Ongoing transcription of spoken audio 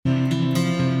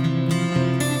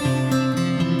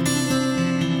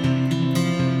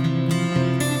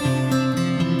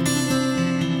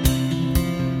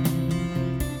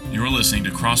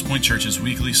Crosspoint Church's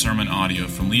weekly sermon audio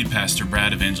from lead pastor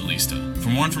Brad Evangelista. For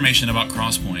more information about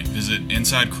Crosspoint, visit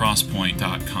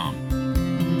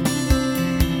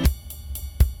insidecrosspoint.com.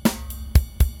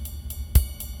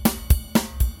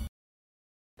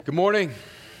 Good morning.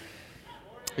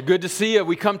 Good to see you.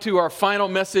 We come to our final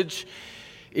message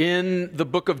in the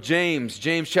book of James.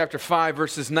 James chapter 5,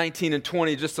 verses 19 and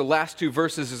 20. Just the last two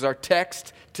verses is our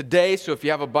text today. So if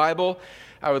you have a Bible,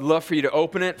 I would love for you to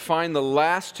open it. Find the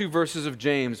last two verses of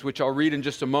James, which I'll read in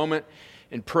just a moment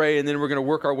and pray. And then we're going to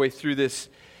work our way through this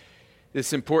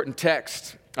important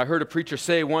text. I heard a preacher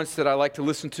say once that I like to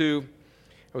listen to.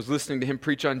 I was listening to him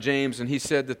preach on James, and he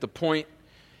said that the point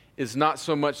is not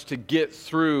so much to get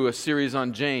through a series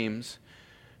on James,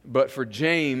 but for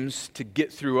James to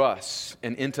get through us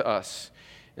and into us.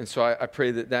 And so I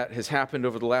pray that that has happened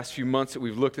over the last few months, that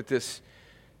we've looked at this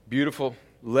beautiful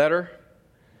letter,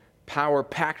 power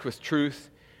packed with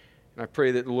truth, and I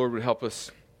pray that the Lord would help us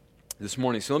this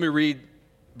morning. So let me read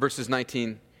verses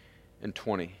 19 and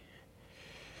 20.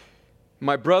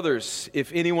 My brothers,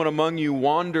 if anyone among you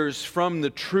wanders from the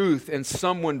truth and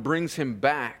someone brings him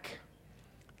back,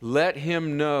 let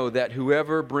him know that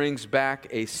whoever brings back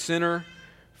a sinner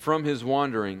from his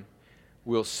wandering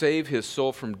will save his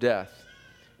soul from death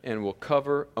and will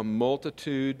cover a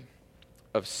multitude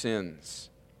of sins.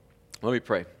 Let me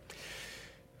pray.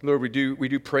 Lord, we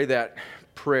do pray that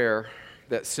prayer,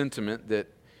 that sentiment, that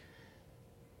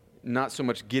not so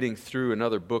much getting through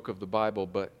another book of the Bible,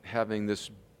 but having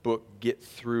this book get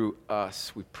through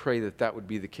us. We pray that that would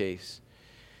be the case.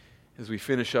 As we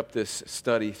finish up this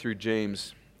study through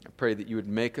James, I pray that you would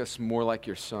make us more like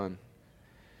your Son.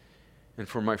 And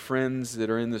for my friends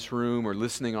that are in this room or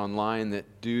listening online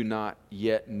that do not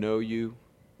yet know you,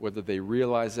 whether they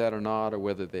realize that or not, or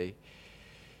whether they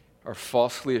are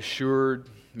falsely assured,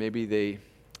 maybe they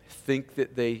think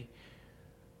that they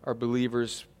are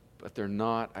believers, but they're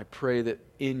not, I pray that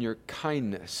in your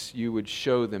kindness you would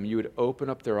show them, you would open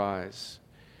up their eyes,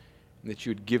 and that you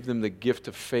would give them the gift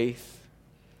of faith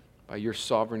by your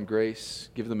sovereign grace,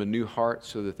 give them a new heart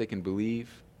so that they can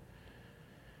believe.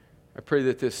 I pray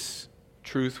that this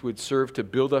truth would serve to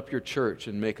build up your church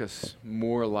and make us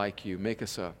more like you, make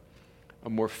us a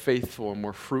more faithful, a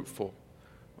more fruitful,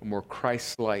 a more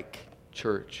Christ-like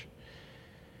church.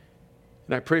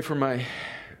 And I pray for my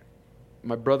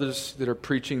brothers that are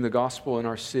preaching the gospel in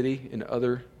our city, in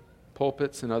other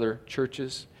pulpits and other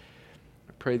churches.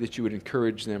 I pray that you would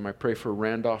encourage them. I pray for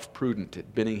Randolph Prudent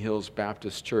at Benning Hills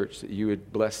Baptist Church, that you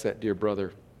would bless that dear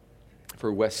brother.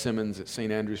 For Wes Simmons at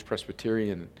St. Andrew's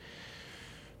Presbyterian,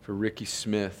 for Ricky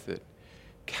Smith at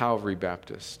Calvary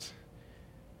Baptist,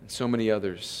 and so many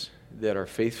others that are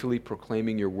faithfully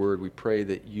proclaiming your word. We pray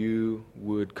that you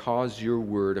would cause your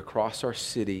word across our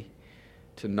city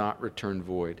to not return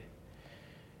void.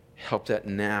 Help that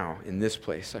now in this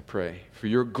place, I pray, for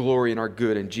your glory and our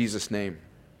good, in Jesus' name.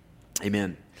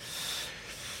 Amen.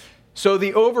 So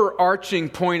the overarching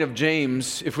point of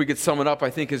James, if we could sum it up, I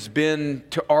think has been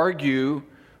to argue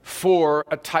for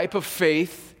a type of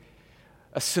faith,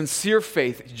 a sincere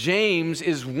faith. James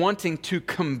is wanting to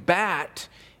combat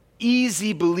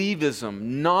easy believism,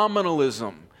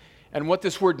 nominalism. And what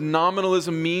this word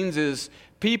nominalism means is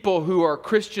people who are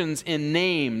Christians in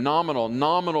name,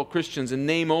 nominal Christians in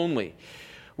name only.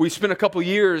 We spent a couple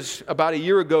years, about a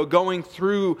year ago, going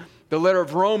through the letter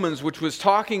of Romans, which was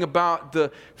talking about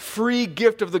the free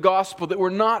gift of the gospel, that we're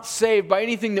not saved by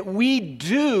anything that we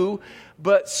do,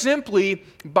 but simply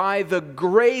by the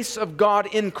grace of God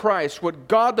in Christ, what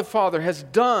God the Father has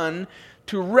done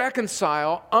to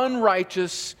reconcile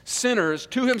unrighteous sinners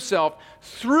to himself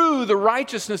through the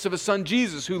righteousness of his Son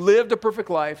Jesus, who lived a perfect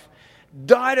life,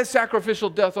 died a sacrificial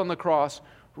death on the cross,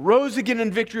 rose again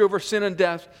in victory over sin and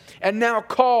death, and now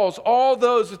calls all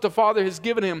those that the Father has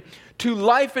given him to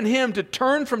life in him, to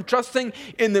turn from trusting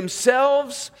in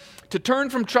themselves, to turn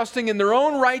from trusting in their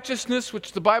own righteousness,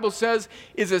 which the Bible says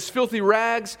is as filthy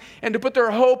rags, and to put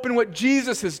their hope in what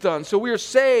Jesus has done. So we are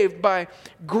saved by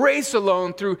grace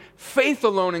alone, through faith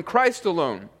alone, in Christ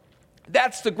alone.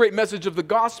 That's the great message of the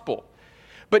gospel.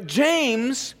 But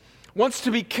James wants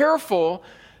to be careful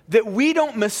that we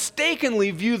don't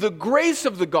mistakenly view the grace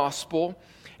of the gospel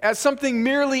as something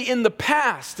merely in the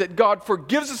past, that God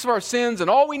forgives us of our sins and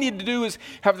all we need to do is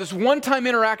have this one-time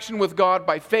interaction with God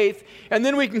by faith, and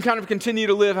then we can kind of continue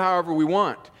to live however we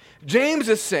want. James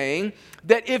is saying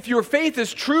that if your faith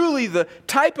is truly the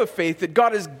type of faith that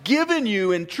God has given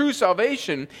you in true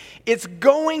salvation, it's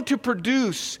going to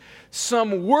produce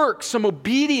some work, some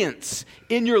obedience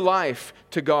in your life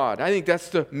to God. I think that's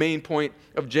the main point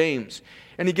of James.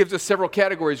 And he gives us several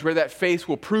categories where that faith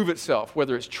will prove itself,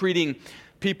 whether it's treating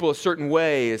people a certain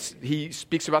way. He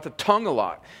speaks about the tongue a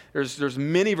lot. There's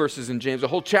many verses in James. The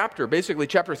whole chapter, basically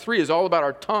chapter 3, is all about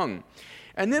our tongue.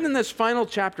 And then in this final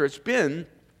chapter, it's been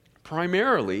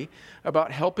primarily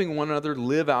about helping one another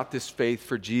live out this faith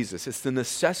for Jesus. It's the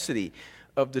necessity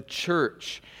of the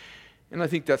church. And I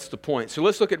think that's the point. So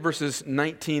let's look at verses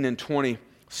 19 and 20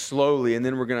 slowly, and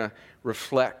then we're going to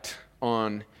reflect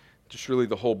on just really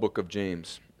the whole book of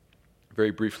James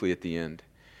very briefly at the end.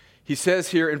 He says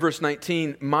here in verse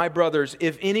 19, "My brothers,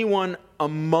 if anyone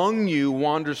among you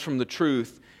wanders from the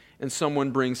truth and someone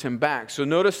brings him back." So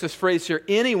notice this phrase here,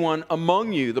 anyone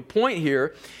among you. The point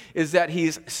here is that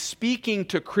he's speaking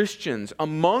to Christians.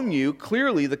 Among you,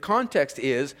 clearly the context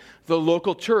is the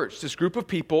local church, this group of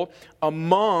people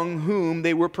among whom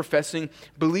they were professing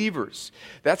believers.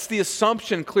 That's the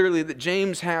assumption clearly that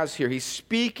James has here. He's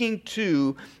speaking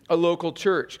to a local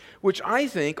church, which I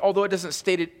think, although it doesn't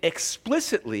state it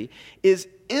explicitly, is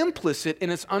implicit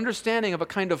in its understanding of a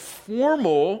kind of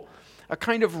formal, a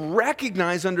kind of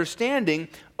recognized understanding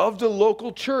of the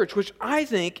local church, which I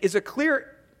think is a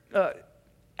clear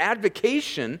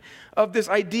advocation of this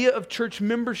idea of church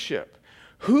membership.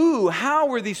 How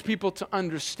were these people to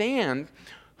understand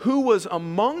who was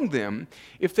among them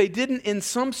if they didn't, in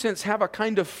some sense, have a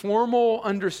kind of formal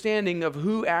understanding of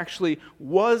who actually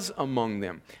was among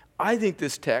them? I think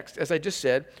this text, as I just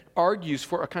said, argues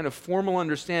for a kind of formal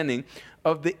understanding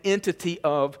of the entity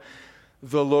of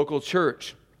the local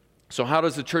church. So how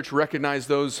does the church recognize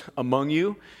those among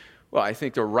you? Well, I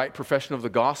think the right profession of the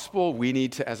gospel, we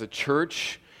need to, as a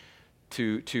church,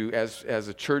 as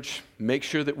a church, make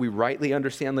sure that we rightly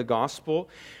understand the gospel.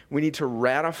 We need to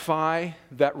ratify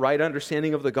that right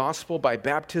understanding of the gospel by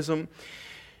baptism.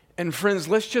 And friends,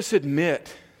 let's just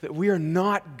admit that we are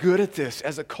not good at this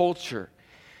as a culture.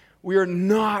 We are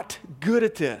not good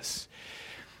at this.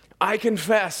 I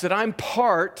confess that I'm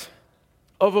part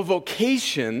of a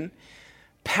vocation,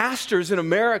 pastors in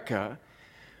America,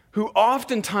 who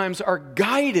oftentimes are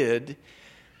guided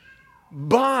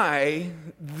by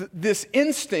this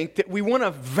instinct that we want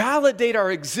to validate our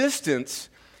existence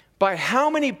by how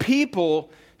many people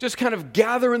just kind of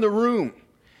gather in the room.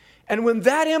 And when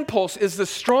that impulse is the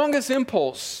strongest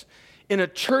impulse in a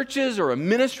church's or a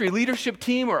ministry leadership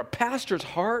team or a pastor's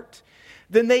heart,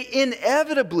 then they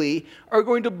inevitably are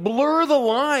going to blur the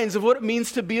lines of what it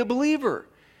means to be a believer.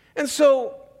 And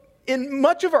so in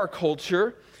much of our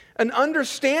culture, an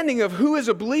understanding of who is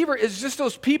a believer is just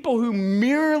those people who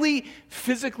merely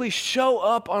physically show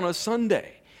up on a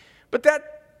Sunday. But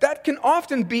that can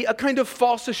often be a kind of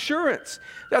false assurance.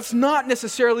 That's not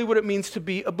necessarily what it means to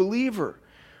be a believer.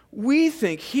 We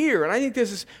think here, and I think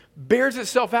this bears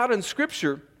itself out in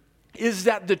Scripture, is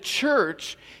that the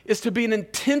church is to be an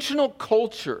intentional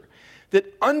culture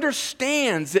that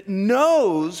understands, that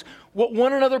knows what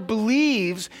one another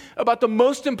believes about the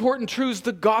most important truths,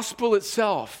 the gospel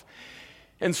itself.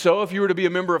 And so if you were to be a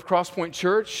member of Crosspoint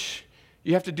Church,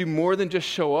 you have to do more than just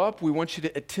show up. We want you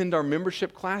to attend our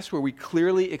membership class where we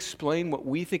clearly explain what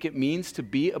we think it means to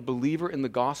be a believer in the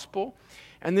gospel.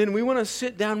 And then we want to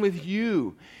sit down with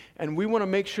you, and we want to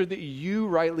make sure that you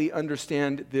rightly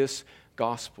understand this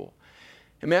gospel.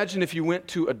 Imagine if you went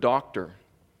to a doctor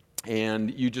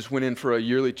and you just went in for a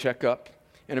yearly checkup.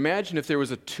 And imagine if there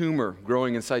was a tumor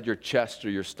growing inside your chest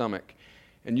or your stomach,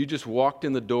 and you just walked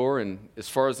in the door, and as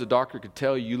far as the doctor could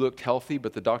tell, you looked healthy,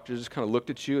 but the doctor just kind of looked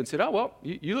at you and said, "Oh, well,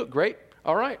 you look great.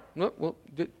 All right, well,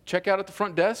 check out at the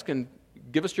front desk and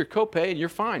give us your copay, and you're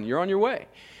fine. You're on your way."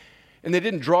 And they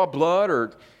didn't draw blood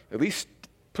or at least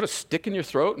put a stick in your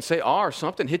throat and say, or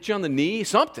something, hit you on the knee,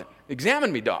 something.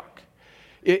 Examine me, doc.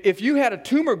 If you had a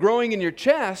tumor growing in your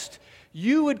chest,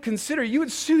 you would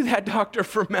sue that doctor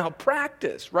for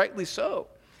malpractice, rightly so.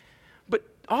 But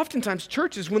oftentimes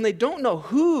churches, when they don't know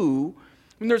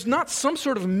when there's not some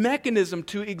sort of mechanism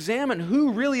to examine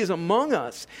who really is among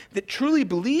us that truly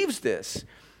believes this,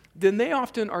 then they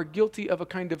often are guilty of a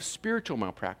kind of spiritual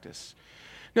malpractice.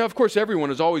 Now, of course,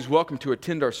 everyone is always welcome to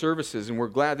attend our services, and we're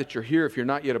glad that you're here if you're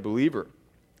not yet a believer.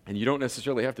 And you don't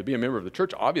necessarily have to be a member of the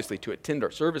church, obviously, to attend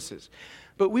our services.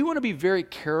 But we want to be very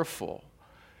careful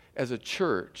as a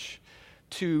church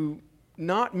to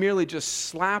not merely just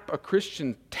slap a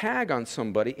Christian tag on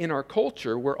somebody in our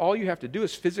culture where all you have to do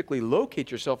is physically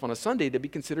locate yourself on a Sunday to be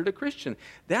considered a Christian.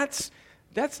 That's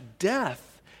death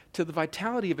to the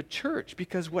vitality of a church,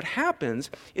 because what happens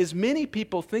is many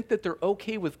people think that they're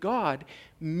okay with God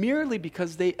merely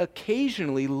because they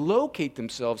occasionally locate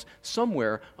themselves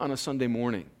somewhere on a Sunday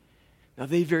morning. Now,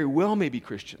 they very well may be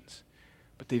Christians,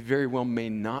 but they very well may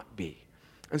not be.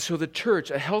 And so the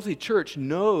church, a healthy church,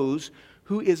 knows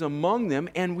who is among them,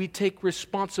 and we take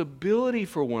responsibility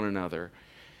for one another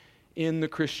in the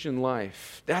Christian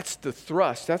life. That's the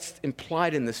thrust. That's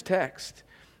implied in this text.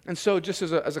 And so just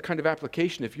as a kind of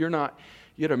application, if you're not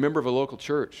yet a member of a local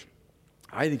church,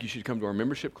 I think you should come to our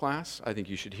membership class. I think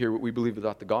you should hear what we believe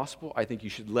about the gospel. I think you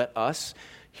should let us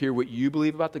hear what you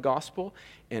believe about the gospel.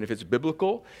 And if it's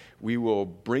biblical, we will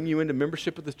bring you into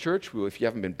membership of the church. If you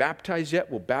haven't been baptized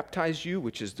yet, we'll baptize you,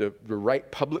 which is the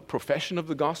right public profession of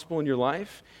the gospel in your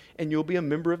life. And you'll be a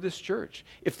member of this church.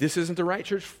 If this isn't the right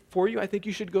church for you, I think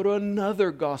you should go to another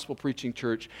gospel preaching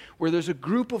church where there's a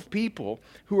group of people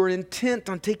who are intent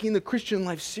on taking the Christian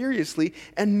life seriously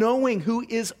and knowing who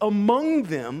is among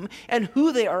them and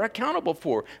who they are accountable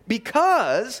for.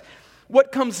 Because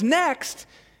what comes next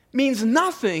means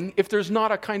nothing if there's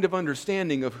not a kind of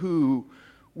understanding of who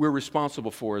we're responsible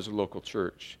for as a local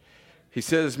church. He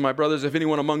says, my brothers, if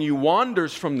anyone among you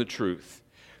wanders from the truth,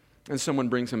 and someone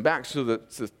brings him back. So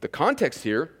the context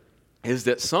here is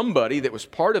that somebody that was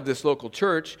part of this local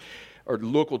church, or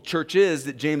local churches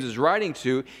that James is writing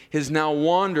to, has now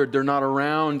wandered. They're not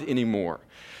around anymore.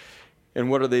 And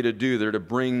what are they to do? They're to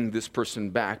bring this person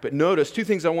back. But notice, two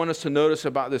things I want us to notice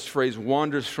about this phrase,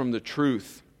 wanders from the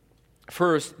truth.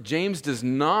 First, James does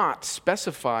not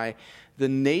specify the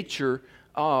nature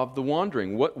of the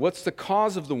wandering. What's the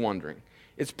cause of the wandering?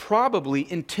 It's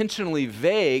probably intentionally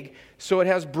vague, so it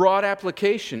has broad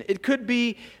application. It could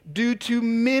be due to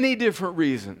many different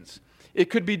reasons.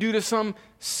 It could be due to some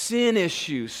sin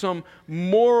issue, some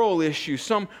moral issue,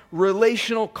 some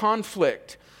relational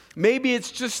conflict. Maybe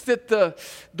it's just that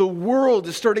the world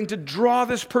is starting to draw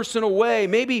this person away.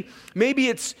 Maybe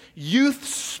it's youth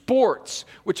sports,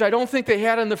 which I don't think they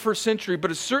had in the first century,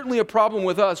 but it's certainly a problem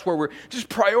with us where we're just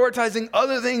prioritizing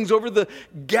other things over the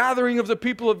gathering of the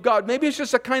people of God. Maybe it's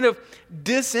just a kind of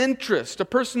disinterest. A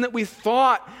person that we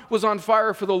thought was on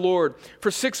fire for the Lord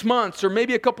for 6 months or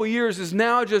maybe a couple years is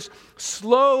now just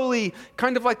slowly,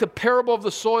 kind of like the parable of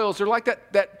the soils. They're like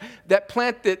that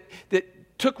plant that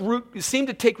took root, seemed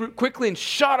to take root quickly and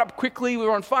shot up quickly. We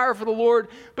were on fire for the Lord.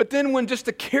 But then when just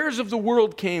the cares of the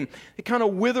world came, they kind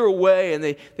of wither away and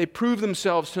they prove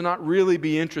themselves to not really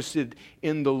be interested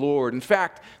in the Lord. In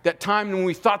fact, that time when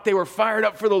we thought they were fired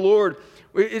up for the Lord,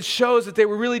 it shows that they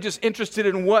were really just interested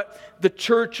in what the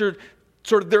church or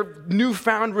sort of their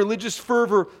newfound religious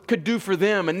fervor could do for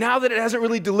them. And now that it hasn't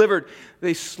really delivered,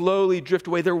 they slowly drift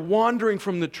away. They're wandering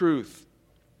from the truth.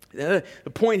 The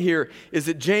point here is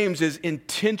that James is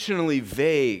intentionally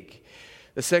vague.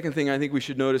 The second thing I think we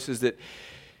should notice is that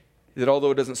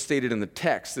although it doesn't state it in the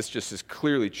text, this just is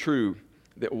clearly true,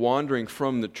 that wandering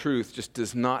from the truth just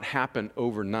does not happen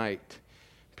overnight.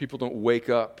 People don't wake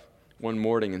up one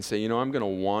morning and say, I'm going to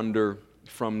wander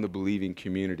from the believing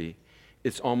community.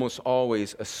 It's almost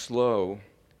always a slow,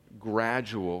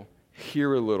 gradual,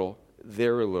 here a little,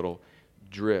 there a little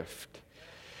drift.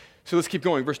 So let's keep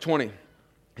going. Verse 20.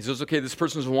 He says, okay, this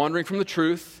person's wandering from the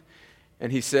truth,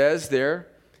 and he says there,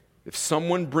 if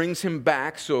someone brings him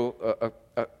back, so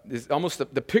almost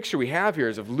the picture we have here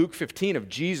is of Luke 15, of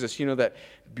Jesus, that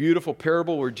beautiful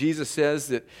parable where Jesus says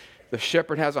that the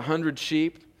shepherd has 100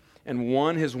 sheep, and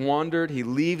one has wandered. He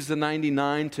leaves the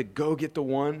 99 to go get the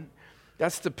one.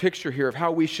 That's the picture here of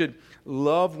how we should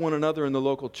love one another in the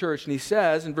local church. And he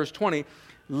says in verse 20,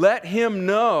 let him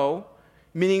know,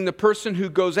 meaning the person who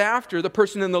goes after, the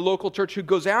person in the local church who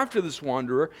goes after this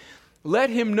wanderer, let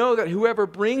him know that whoever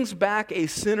brings back a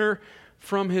sinner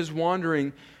from his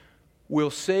wandering will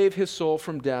save his soul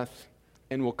from death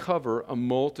and will cover a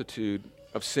multitude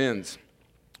of sins.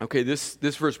 Okay, this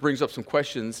verse brings up some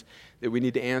questions that we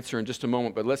need to answer in just a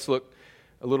moment, but let's look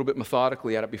a little bit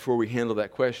methodically at it before we handle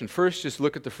that question. First, just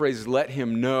look at the phrase, let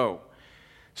him know.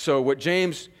 So what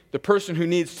James, the person who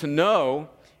needs to know,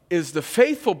 is the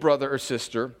faithful brother or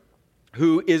sister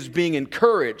who is being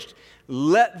encouraged.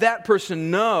 Let that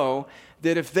person know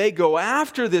that if they go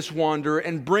after this wanderer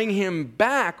and bring him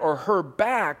back or her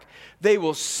back, they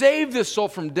will save this soul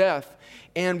from death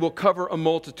and will cover a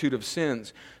multitude of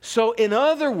sins. So in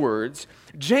other words,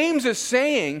 James is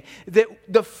saying that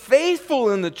the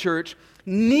faithful in the church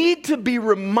need to be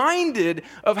reminded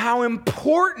of how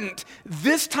important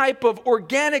this type of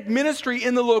organic ministry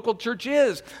in the local church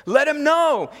is. Let them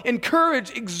know,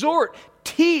 encourage, exhort,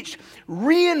 teach,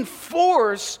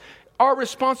 reinforce our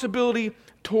responsibility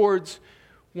towards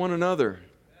one another.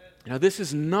 Now, this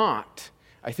is not,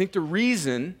 I think the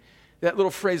reason that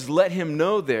little phrase, let him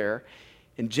know there,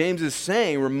 and James is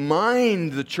saying,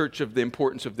 remind the church of the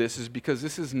importance of this, is because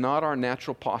this is not our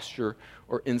natural posture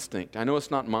or instinct. I know it's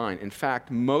not mine. In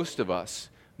fact, most of us,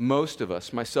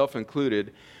 myself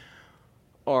included,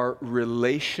 are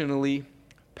relationally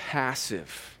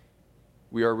passive.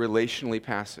 We are relationally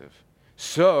passive.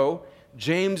 So,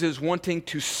 James is wanting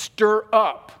to stir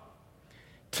up,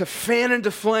 to fan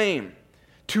into flame,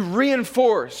 to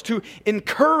reinforce, to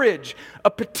encourage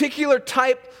a particular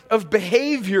type of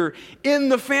behavior in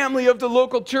the family of the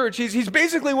local church. He's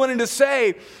basically wanting to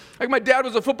say, like my dad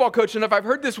was a football coach, and if I've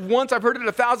heard this once, I've heard it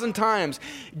 1,000 times.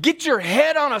 Get your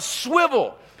head on a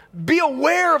swivel. Be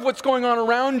aware of what's going on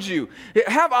around you.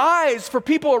 Have eyes for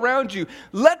people around you.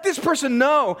 Let this person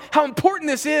know how important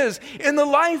this is in the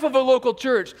life of a local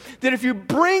church. That if you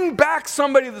bring back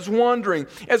somebody that's wandering,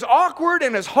 as awkward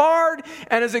and as hard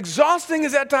and as exhausting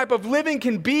as that type of living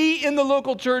can be in the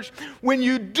local church, when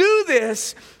you do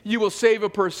this, you will save a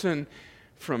person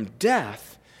from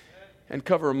death and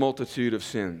cover a multitude of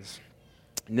sins.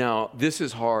 Now, this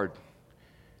is hard.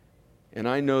 And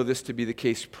I know this to be the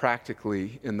case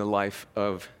practically in the life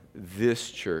of this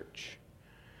church.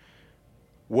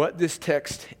 What this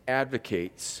text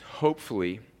advocates,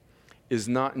 hopefully, is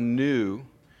not new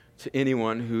to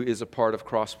anyone who is a part of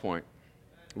Crosspoint.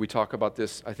 We talk about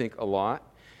this, I think, a lot.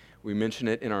 We mention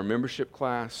it in our membership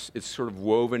class. It's sort of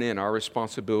woven in our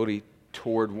responsibility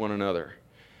toward one another.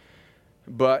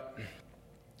 But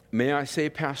may I say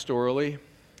pastorally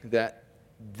that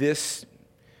this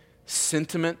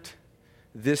sentiment,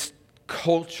 this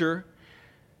culture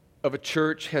of a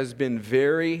church has been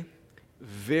very,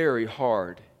 very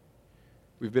hard.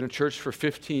 We've been a church for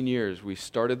 15 years. We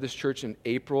started this church in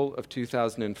April of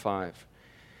 2005.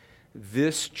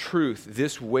 This truth,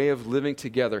 this way of living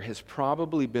together has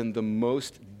probably been the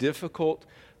most difficult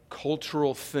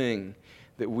cultural thing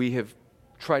that we have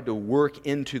tried to work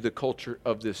into the culture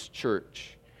of this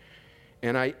church.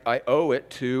 And I owe it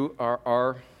to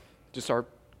our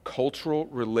cultural,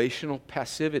 relational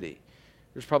passivity.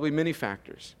 There's probably many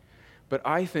factors. But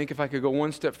I think if I could go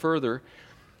one step further,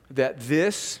 that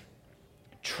this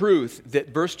truth that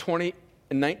verse 20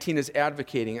 and 19 is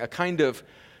advocating, a kind of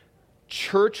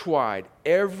church-wide,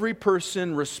 every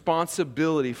person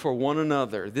responsibility for one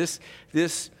another, this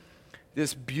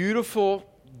beautiful,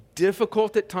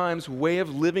 difficult at times way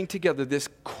of living together, this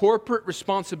corporate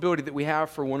responsibility that we have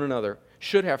for one another,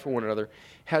 should have for one another,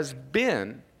 has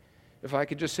been, if I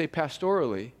could just say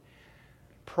pastorally,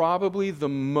 probably the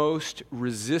most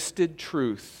resisted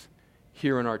truth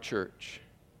here in our church.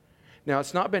 Now,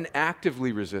 it's not been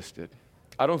actively resisted.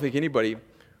 I don't think anybody,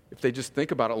 if they just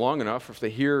think about it long enough, or if they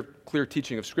hear clear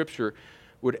teaching of Scripture,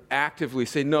 would actively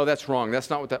say, no, that's wrong. That's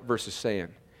not what that verse is saying.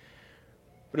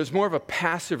 But it's more of a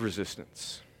passive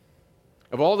resistance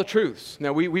of all the truths.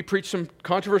 Now, we preach some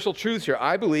controversial truths here.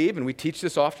 I believe, and we teach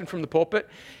this often from the pulpit,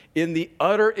 in the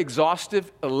utter,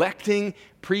 exhaustive, electing,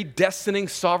 predestining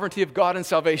sovereignty of God and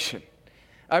salvation.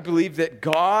 I believe that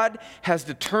God has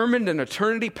determined in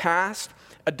eternity past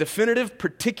a definitive,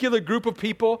 particular group of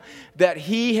people that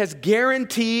He has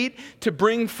guaranteed to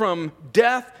bring from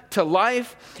death to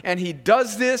life, and He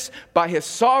does this by His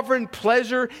sovereign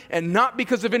pleasure and not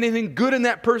because of anything good in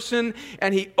that person,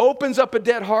 and He opens up a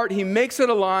dead heart, He makes it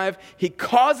alive, He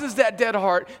causes that dead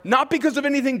heart, not because of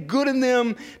anything good in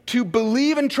them, to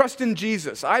believe and trust in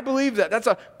Jesus. I believe that. That's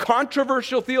a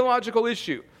controversial theological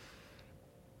issue.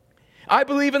 I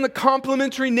believe in the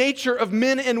complementary nature of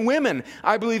men and women.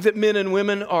 I believe that men and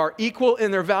women are equal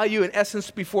in their value and essence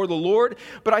before the Lord,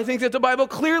 but I think that the Bible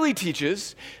clearly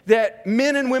teaches that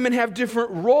men and women have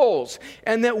different roles,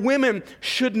 and that women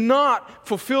should not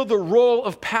fulfill the role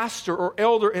of pastor or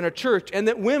elder in a church, and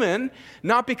that women,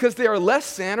 not because they are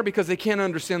less than or because they can't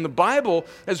understand the Bible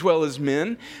as well as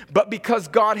men, but because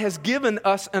God has given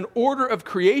us an order of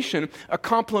creation, a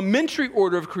complementary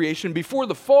order of creation before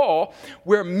the fall,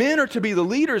 where men are to be the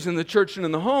leaders in the church and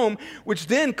in the home, which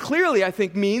then clearly, I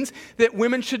think, means that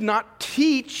women should not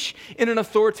teach in an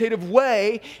authoritative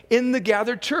way in the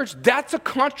gathered church. That's a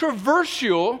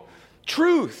controversial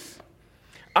truth.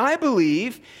 I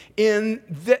believe in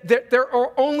that there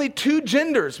are only two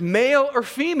genders, male or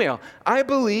female. I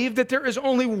believe that there is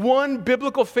only one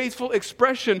biblical faithful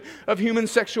expression of human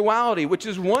sexuality, which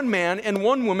is one man and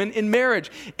one woman in marriage,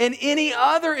 and any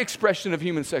other expression of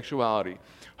human sexuality,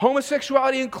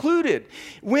 homosexuality included,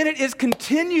 when it is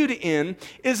continued in,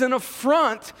 is an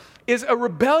affront, is a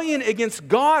rebellion against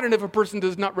God, and if a person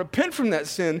does not repent from that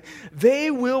sin, they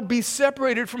will be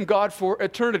separated from God for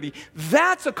eternity.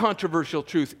 That's a controversial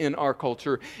truth in our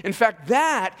culture. In fact,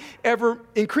 that ever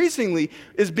increasingly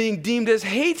is being deemed as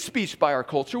hate speech by our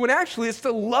culture, when actually it's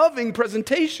the loving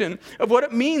presentation of what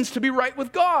it means to be right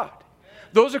with God.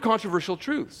 Those are controversial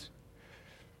truths.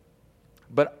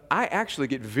 But I actually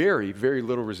get very, very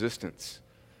little resistance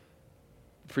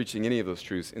preaching any of those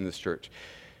truths in this church.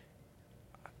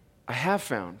 I have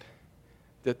found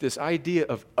that this idea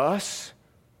of us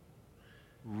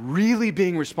really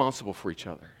being responsible for each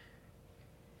other,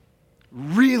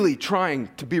 really trying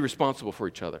to be responsible for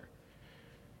each other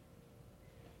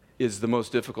is the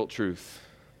most difficult truth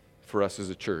for us as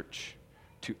a church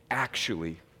to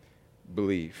actually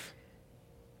believe.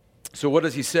 So what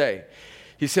does he say?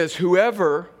 He says,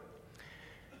 whoever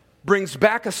brings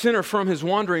back a sinner from his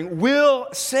wandering will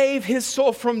save his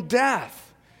soul from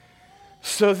death.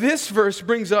 So this verse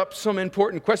brings up some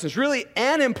important questions, really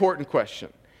an important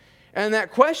question. And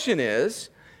that question is,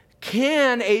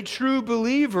 can a true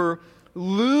believer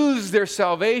lose their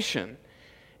salvation?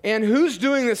 And who's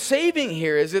doing the saving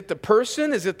here? Is it the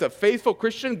person? Is it the faithful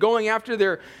Christian going after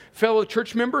their fellow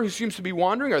church member who seems to be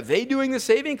wandering? Are they doing the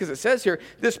saving? Because it says here,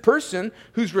 this person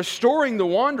who's restoring the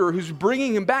wanderer, who's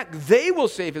bringing him back, they will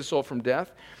save his soul from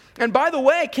death. And by the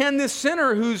way, can this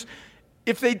sinner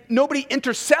if nobody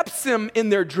intercepts them in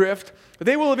their drift,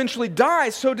 they will eventually die.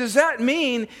 So does that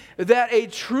mean that a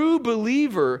true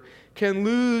believer can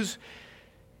lose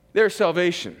their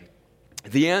salvation?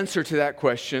 The answer to that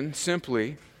question,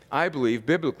 simply, I believe,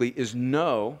 biblically, is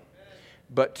no.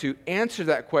 But to answer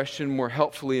that question more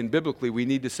helpfully and biblically, we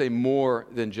need to say more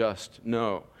than just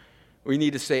no. We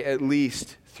need to say at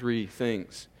least three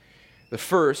things. The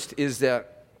first is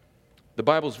that the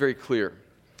Bible is very clear.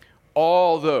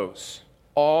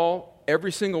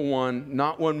 Every single one,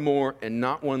 not one more and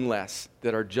not one less,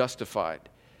 that are justified.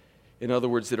 In other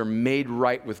words, that are made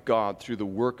right with God through the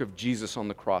work of Jesus on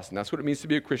the cross. And that's what it means to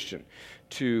be a Christian,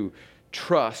 to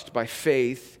trust by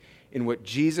faith in what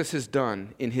Jesus has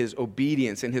done in his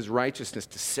obedience and his righteousness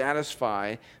to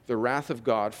satisfy the wrath of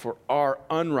God for our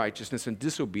unrighteousness and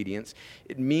disobedience.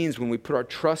 It means when we put our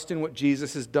trust in what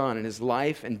Jesus has done in his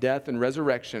life and death and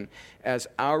resurrection as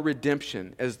our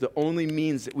redemption, as the only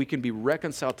means that we can be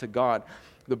reconciled to God.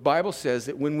 The Bible says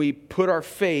that when we put our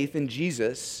faith in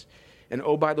Jesus, and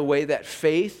oh, by the way, that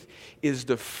faith is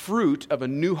the fruit of a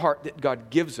new heart that God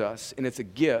gives us, and it's a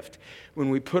gift. When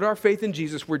we put our faith in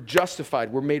Jesus, we're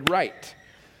justified, we're made right.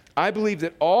 I believe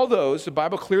that all those, the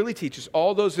Bible clearly teaches,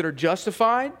 all those that are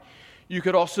justified, you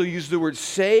could also use the word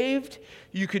saved,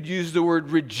 you could use the word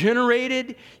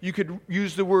regenerated, you could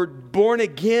use the word born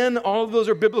again, all of those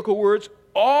are biblical words.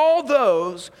 All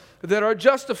those that are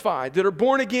justified, that are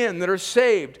born again, that are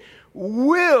saved,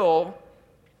 will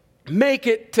make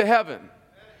it to heaven.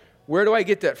 Where do I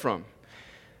get that from?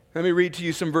 Let me read to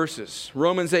you some verses.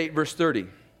 Romans 8, verse 30.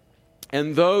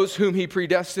 And those whom he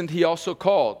predestined, he also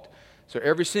called. So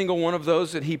every single one of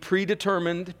those that he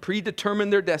predetermined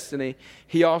their destiny,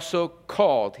 he also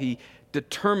called. He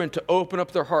determined to open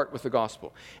up their heart with the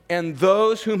gospel. And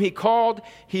those whom he called,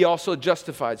 he also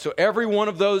justified. So every one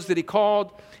of those that he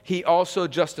called, he also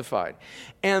justified.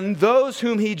 And those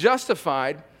whom he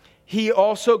justified, he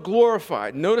also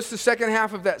glorified. Notice the second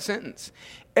half of that sentence.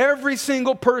 Every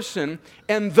single person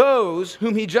and those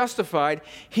whom he justified,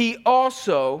 he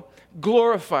also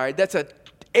glorified. That's an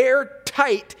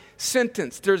airtight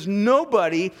sentence. There's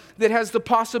nobody that has the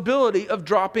possibility of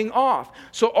dropping off.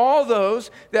 So all those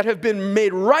that have been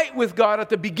made right with God at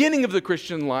the beginning of the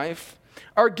Christian life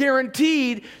are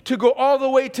guaranteed to go all the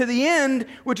way to the end,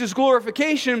 which is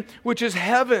glorification, which is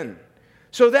heaven.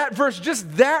 So that verse,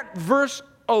 just that verse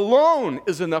alone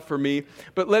is enough for me,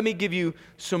 but let me give you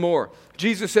some more.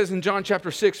 Jesus says in John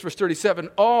chapter 6, verse 37,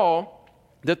 all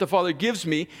that the Father gives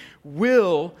me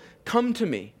will come to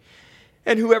me.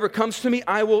 And whoever comes to me,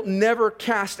 I will never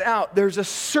cast out. There's a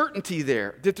certainty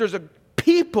there that there's a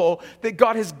people that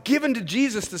God has given to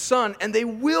Jesus the Son, and they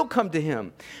will come to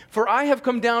him. For I have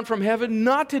come down from heaven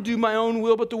not to do my own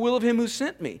will, but the will of him who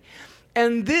sent me.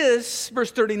 And this,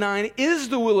 verse 39, is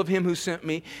the will of him who sent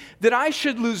me, that I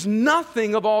should lose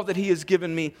nothing of all that he has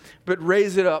given me, but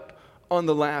raise it up on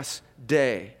the last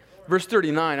day. Verse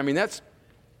 39,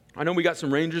 I know we got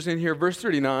some Rangers in here. Verse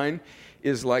 39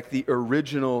 is like the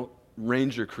original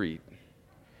Ranger creed.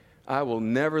 I will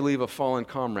never leave a fallen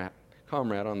comrade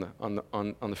on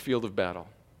the field of battle.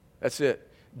 That's it.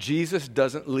 Jesus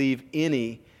doesn't leave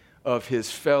any of his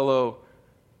fellow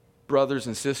brothers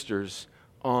and sisters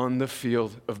on the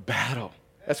field of battle.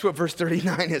 That's what verse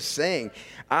 39 is saying.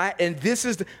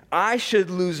 I should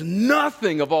lose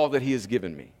nothing of all that he has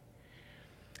given me.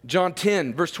 John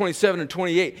 10, verse 27 and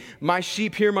 28. My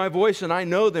sheep hear my voice, and I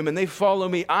know them, and they follow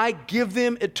me. I give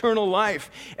them eternal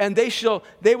life, and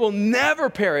they will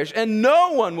never perish, and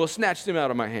no one will snatch them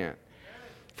out of my hand.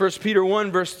 1 Peter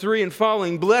 1, verse 3 and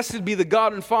following. Blessed be the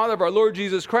God and Father of our Lord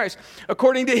Jesus Christ.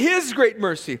 According to his great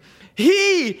mercy,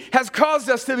 he has caused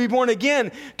us to be born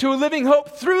again to a living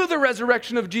hope through the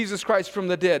resurrection of Jesus Christ from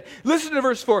the dead. Listen to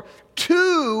verse 4.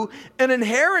 To an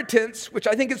inheritance, which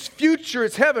I think is future,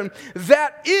 it's heaven,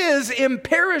 that is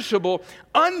imperishable,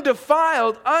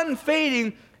 undefiled,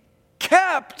 unfading,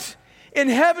 kept in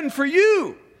heaven for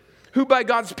you, who by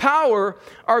God's power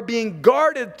are being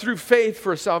guarded through faith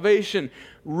for salvation,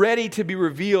 ready to be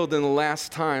revealed in the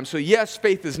last time. So yes,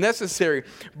 faith is necessary,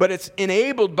 but it's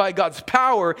enabled by God's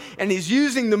power, and He's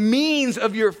using the means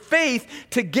of your faith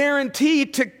to guarantee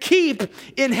to keep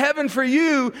in heaven for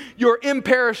you your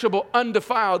imperishable,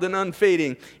 undefiled, and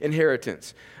unfading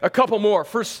inheritance. A couple more.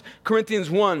 1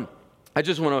 Corinthians 1. I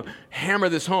just want to hammer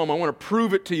this home. I want to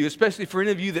prove it to you, especially for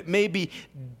any of you that may be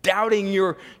doubting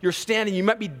your standing. You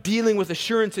might be dealing with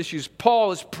assurance issues.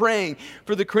 Paul is praying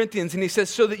for the Corinthians, and he says,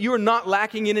 so that you are not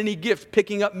lacking in any gift,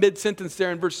 picking up mid-sentence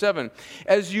there in verse 7,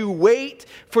 as you wait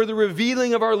for the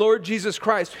revealing of our Lord Jesus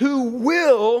Christ, who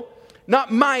will,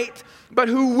 not might, but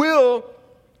who will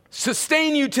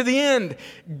sustain you to the end,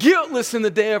 guiltless in the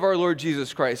day of our Lord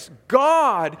Jesus Christ.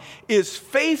 God is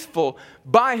faithful,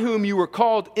 by whom you were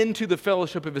called into the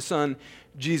fellowship of His Son,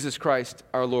 Jesus Christ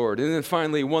our Lord. And then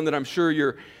finally, one that I'm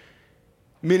sure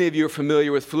many of you are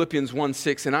familiar with, Philippians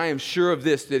 1:6, and I am sure of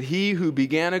this, that He who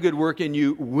began a good work in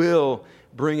you will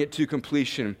bring it to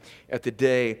completion at the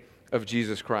day of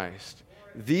Jesus Christ.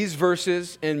 These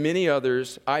verses and many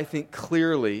others, I think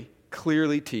clearly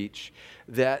teach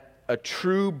that a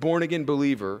true born-again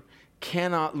believer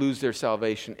cannot lose their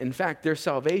salvation. In fact, their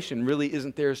salvation really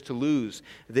isn't theirs to lose.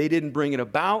 They didn't bring it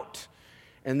about,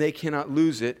 and they cannot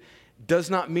lose it. Does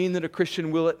not mean that a Christian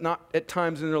will not at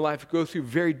times in their life go through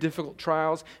very difficult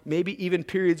trials, maybe even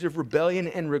periods of rebellion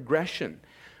and regression.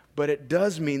 But it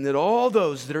does mean that all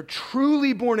those that are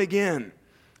truly born again,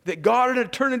 that God in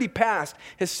eternity past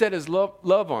has set His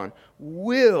love on,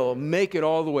 will make it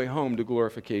all the way home to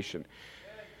glorification.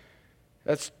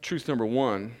 That's truth number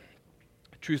one.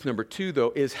 Truth number two,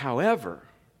 though, is, however,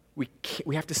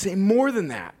 we have to say more than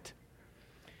that.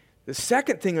 The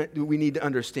second thing that we need to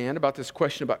understand about this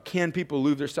question about can people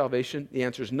lose their salvation, the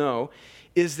answer is no,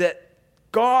 is that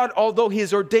God, although He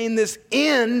has ordained this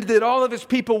end that all of His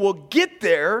people will get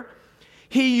there,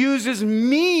 He uses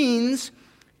means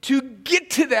to get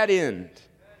to that end.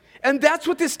 And that's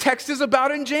what this text is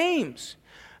about in James.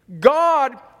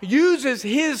 God uses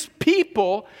His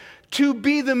people to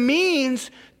be the means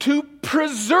to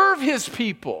preserve His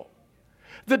people.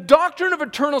 The doctrine of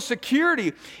eternal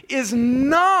security is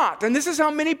not, and this is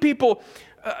how many people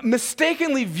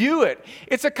mistakenly view it.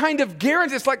 It's a kind of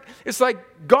guarantee. It's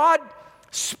like God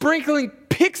sprinkling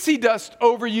pixie dust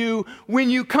over you when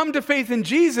you come to faith in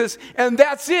Jesus, and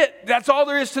that's it. That's all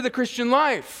there is to the Christian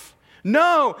life.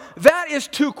 No, that is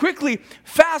too quickly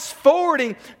fast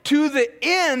forwarding to the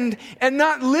end and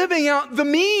not living out the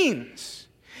means.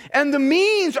 And the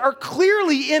means are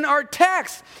clearly in our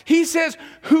text. He says,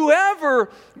 whoever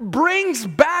brings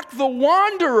back the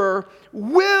wanderer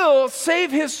will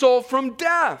save his soul from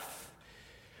death.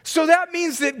 So that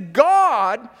means that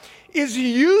God is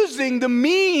using the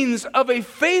means of a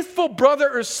faithful brother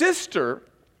or sister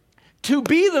to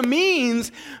be the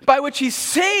means by which He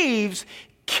saves,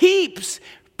 keeps,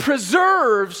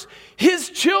 preserves His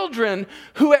children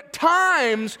who at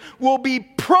times will be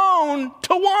prone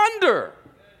to wander.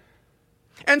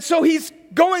 And so He's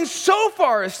going so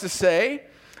far as to say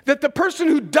that the person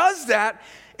who does that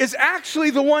is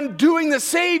actually the one doing the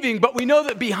saving. But we know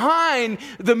that behind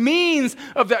the means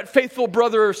of that faithful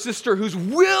brother or sister who's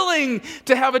willing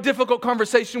to have a difficult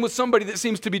conversation with somebody that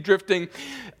seems to be drifting,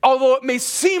 although it may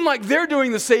seem like they're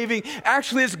doing the saving,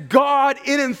 actually it's God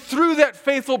in and through that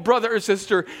faithful brother or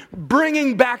sister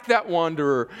bringing back that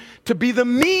wanderer to be the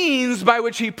means by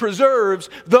which He preserves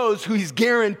those who He's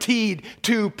guaranteed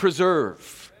to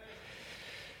preserve.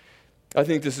 I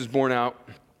think this is borne out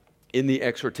in the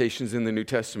exhortations in the New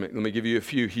Testament. Let me give you a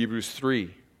few. Hebrews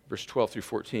 3, verse 12 through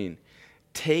 14.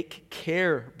 Take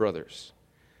care, brothers,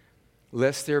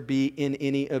 lest there be in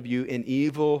any of you an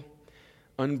evil,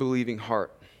 unbelieving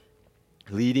heart,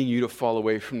 leading you to fall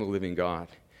away from the living God.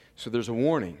 So there's a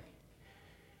warning.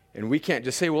 And we can't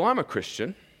just say, well, I'm a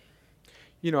Christian.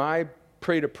 You know, I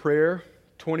prayed a prayer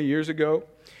 20 years ago,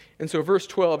 and so verse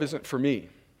 12 isn't for me.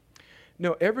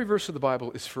 No, every verse of the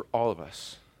Bible is for all of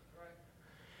us.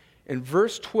 In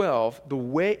verse 12, the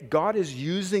way God is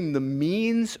using the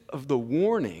means of the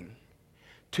warning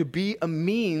to be a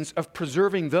means of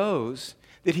preserving those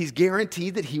that He's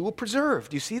guaranteed that He will preserve.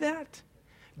 Do you see that?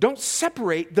 Don't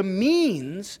separate the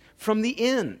means from the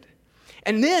end.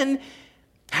 And then,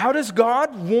 how does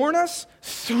God warn us?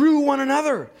 Through one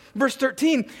another. Verse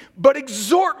 13, but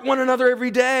exhort one another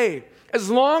every day, as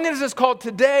long as it's called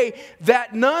today,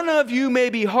 that none of you may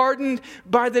be hardened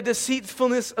by the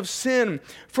deceitfulness of sin.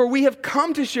 For we have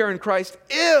come to share in Christ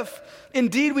if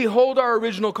indeed we hold our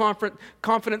original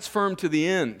confidence firm to the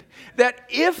end. That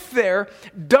if there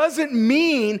doesn't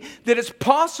mean that it's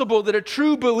possible that a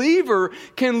true believer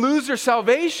can lose their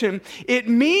salvation. It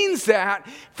means that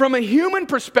from a human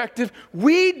perspective,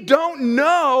 we don't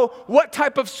know what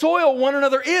type of soil one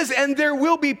another is. And there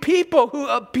will be people who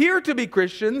appear to be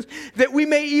Christians, that we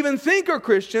may even think are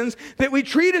Christians, that we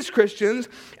treat as Christians,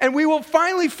 and we will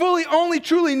finally, fully, only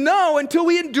truly know until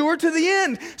we endure to the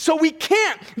end. So we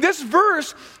can't. This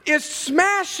verse is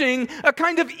smashing a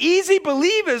kind of easy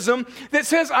believism that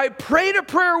says, I prayed a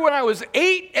prayer when I was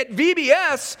 8 at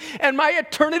VBS, and my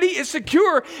eternity is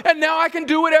secure, and now I can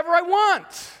do whatever I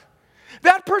want.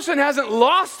 That person hasn't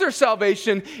lost their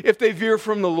salvation if they veer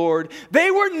from the Lord. They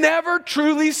were never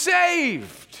truly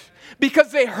saved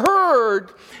because they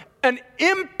heard an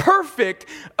imperfect,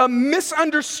 a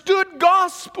misunderstood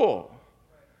gospel.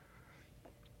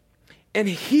 And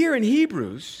here in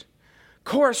Hebrews,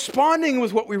 corresponding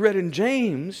with what we read in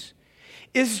James,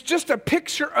 is just a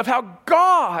picture of how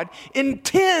God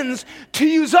intends to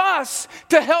use us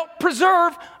to help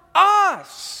preserve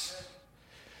us.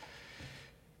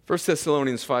 1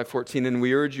 Thessalonians 5:14, and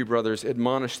we urge you, brothers,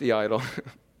 admonish the idle,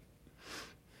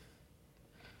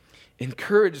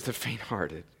 encourage the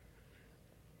faint-hearted,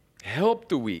 help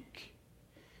the weak,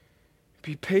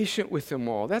 be patient with them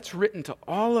all. That's written to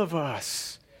all of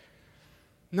us,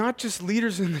 not just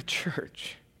leaders in the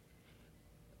church.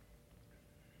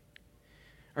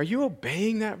 Are you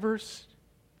obeying that verse?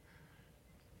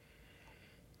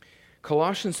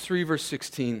 Colossians 3, verse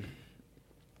 16.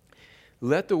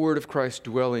 Let the word of Christ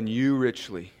dwell in you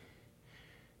richly.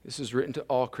 This is written to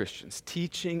all Christians,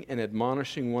 teaching and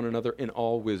admonishing one another in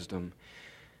all wisdom,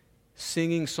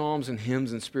 singing psalms and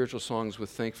hymns and spiritual songs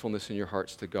with thankfulness in your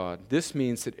hearts to God. This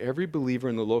means that every believer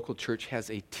in the local church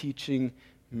has a teaching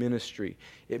ministry.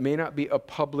 It may not be a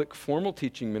public, formal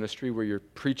teaching ministry where you're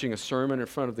preaching a sermon in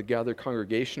front of the gathered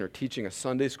congregation or teaching a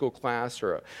Sunday school class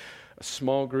or a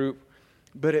small group,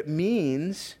 but it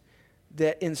means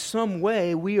that in some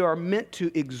way we are meant to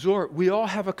exhort. We all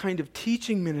have a kind of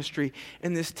teaching ministry,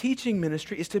 and this teaching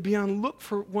ministry is to be on look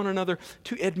for one another,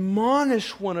 to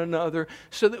admonish one another,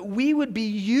 so that we would be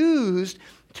used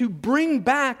to bring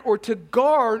back or to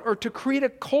guard or to create a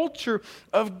culture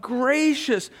of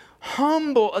gracious,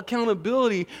 humble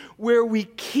accountability where we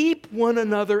keep one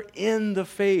another in the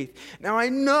faith. Now, I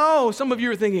know some of you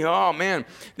are thinking, oh man,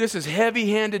 this is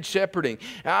heavy-handed shepherding.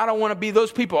 I don't want to be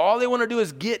those people. All they want to do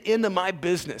is get into my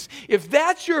business. If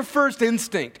that's your first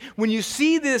instinct, when you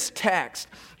see this text,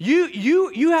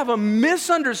 you have a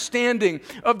misunderstanding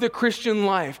of the Christian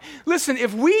life. Listen,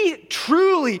 if we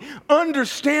truly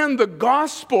understand the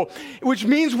gospel, which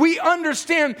means we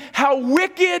understand how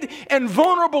wicked and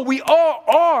vulnerable we all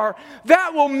are,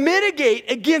 that will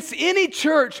mitigate against any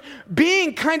church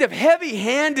being kind of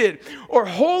heavy-handed or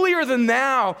holier than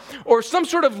thou or some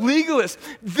sort of legalist.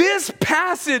 This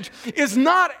passage is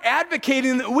not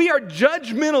advocating that we are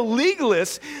judgmental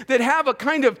legalists that have a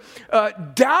kind of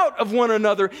doubt of one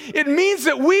another. It means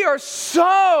that we are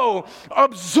so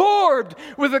absorbed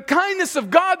with the kindness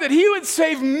of God that He would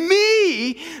save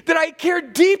me, that I care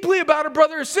deeply about a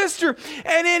brother or sister.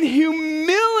 And in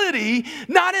humility,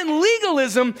 not in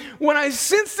legalism, when I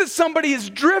sense that somebody is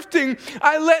drifting,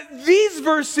 I let these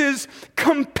verses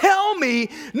compel me,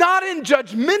 not in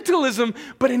judgmentalism,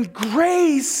 but in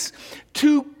grace,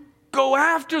 to go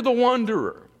after the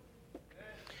wanderer.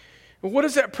 What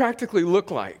does that practically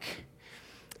look like?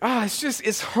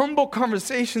 It's humble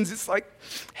conversations. It's like,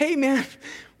 hey man,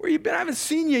 where you been? I haven't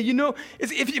seen you. You know,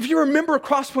 if you're a member of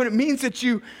Crosspoint, it means that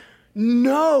you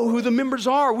know who the members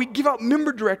are. We give out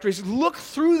member directories. Look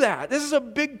through that. This is a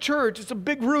big church. It's a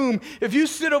big room. If you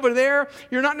sit over there,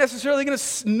 you're not necessarily going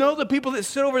to know the people that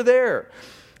sit over there.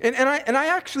 And I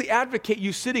actually advocate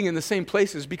you sitting in the same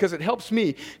places because it helps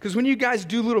me. Because when you guys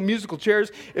do little musical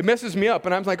chairs, it messes me up.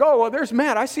 And I'm like, oh, well, there's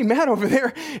Matt. I see Matt over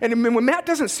there. And when Matt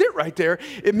doesn't sit right there,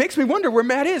 it makes me wonder where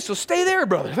Matt is. So stay there,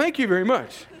 brother. Thank you very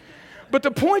much. But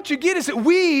the point you get is that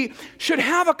we should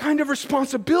have a kind of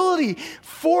responsibility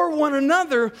for one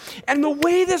another. And the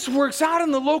way this works out in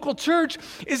the local church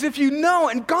is if you know,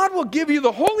 and God will give you,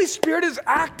 the Holy Spirit is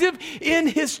active in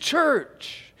His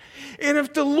church. And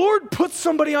if the Lord puts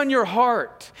somebody on your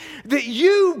heart that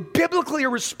you biblically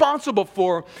are responsible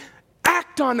for,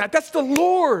 act on that. That's the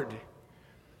Lord.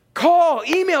 Call,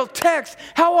 email, text.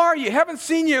 How are you? Haven't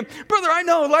seen you. Brother, I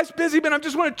know life's busy, but I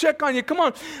just want to check on you. Come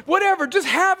on. Whatever. Just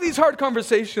have these hard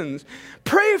conversations.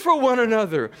 Pray for one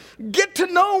another. Get to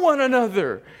know one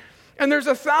another. And there's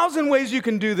 1,000 ways you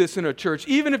can do this in a church,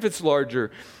 even if it's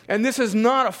larger. And this is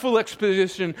not a full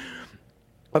exposition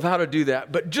of how to do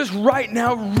that. But just right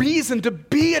now, reason to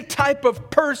be a type of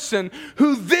person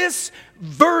who this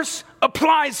verse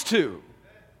applies to.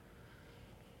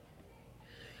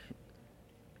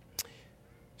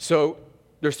 So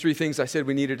there's three things I said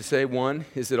we needed to say. One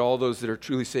is that all those that are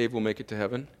truly saved will make it to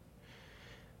heaven.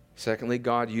 Secondly,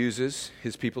 God uses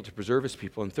his people to preserve his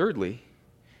people. And thirdly,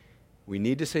 we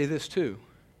need to say this too,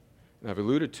 and I've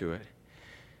alluded to it,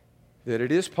 that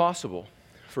it is possible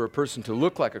for a person to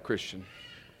look like a Christian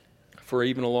for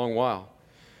even a long while,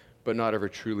 but not ever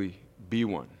truly be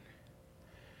one.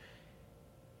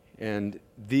 And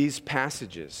these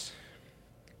passages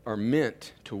are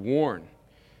meant to warn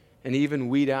and even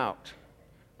weed out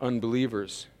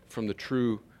unbelievers from the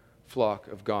true flock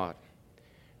of God.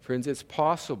 Friends, it's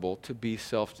possible to be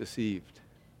self-deceived.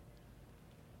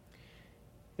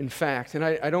 In fact, and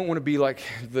I don't want to be like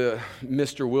the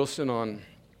Mr. Wilson on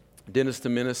Dennis the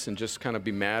Menace and just kind of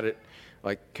be mad at,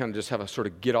 like kind of just have a sort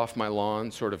of get off my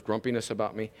lawn sort of grumpiness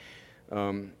about me.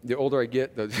 The older I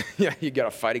get, you got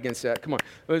to fight against that. Come on.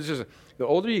 The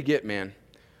older you get, man,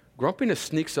 grumpiness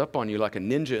sneaks up on you like a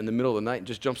ninja in the middle of the night and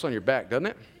just jumps on your back, doesn't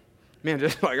it? Man,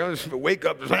 just like, I'll just wake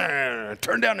up,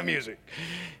 turn down the music.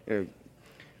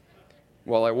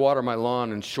 While I water my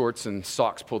lawn in shorts and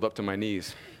socks pulled up to my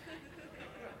knees.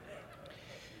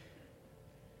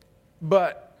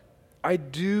 But I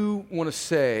do want to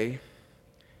say,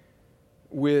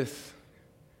 with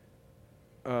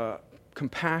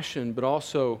compassion, but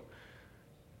also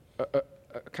a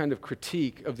kind of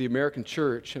critique of the American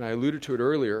church, and I alluded to it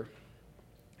earlier,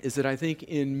 is that I think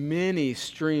in many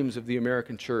streams of the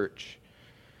American church,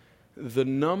 the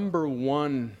number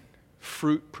one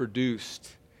fruit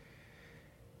produced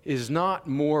is not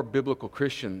more biblical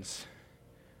Christians,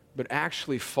 but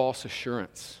actually false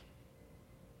assurance,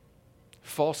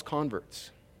 false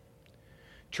converts.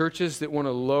 Churches that want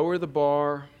to lower the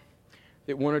bar,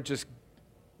 that want to just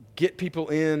get people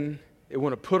in, they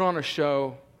want to put on a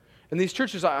show. And these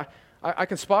churches, I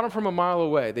can spot them from a mile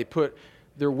away.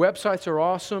 Their websites are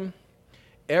awesome.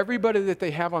 Everybody that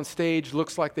they have on stage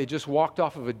looks like they just walked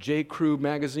off of a J. Crew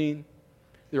magazine.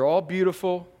 They're all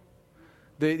beautiful.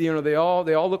 They all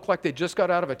look like they just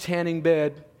got out of a tanning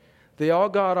bed. They all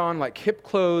got on like hip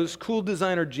clothes, cool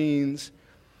designer jeans,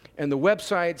 and the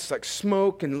websites like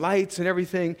smoke and lights and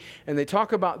everything. And they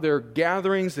talk about their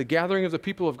gatherings, the gathering of the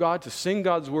people of God to sing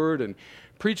God's word and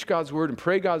preach God's word and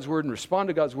pray God's word and respond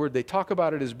to God's word. They talk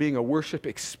about it as being a worship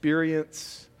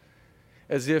experience,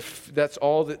 as if that's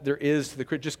all that there is to the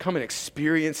Christian. Just come and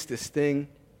experience this thing.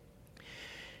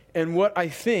 And what I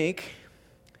think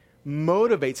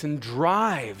motivates and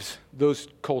drives those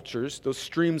cultures, those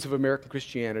streams of American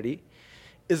Christianity,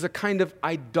 is a kind of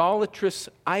idolatrous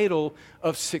idol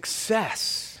of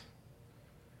success,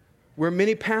 where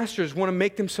many pastors want to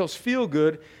make themselves feel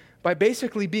good by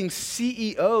basically being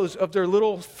CEOs of their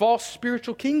little false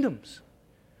spiritual kingdoms.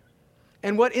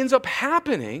 And what ends up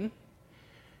happening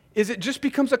is it just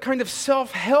becomes a kind of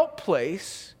self-help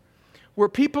place where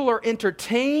people are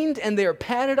entertained and they are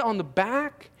patted on the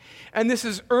back. And this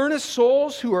is earnest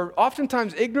souls who are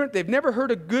oftentimes ignorant. They've never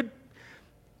heard a good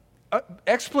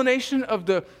explanation of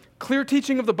the clear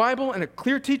teaching of the Bible and a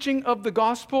clear teaching of the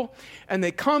gospel, and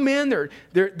they come in,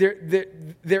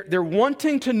 they're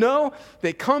wanting to know.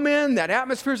 They come in, that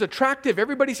atmosphere is attractive,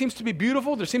 everybody seems to be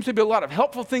beautiful, there seems to be a lot of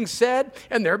helpful things said,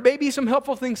 and there may be some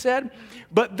helpful things said,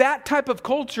 but that type of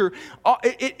culture,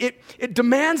 it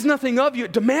demands nothing of you.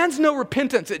 It demands no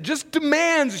repentance. It just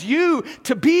demands you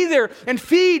to be there and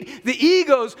feed the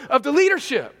egos of the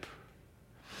leadership.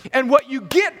 And what you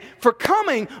get for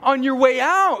coming on your way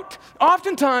out,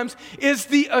 oftentimes, is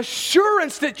the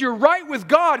assurance that you're right with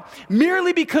God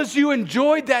merely because you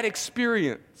enjoyed that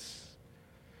experience.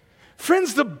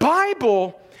 Friends, the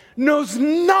Bible knows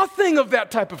nothing of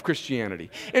that type of Christianity.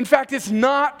 In fact, it's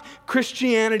not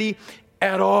Christianity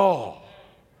at all.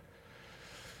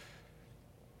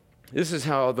 This is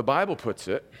how the Bible puts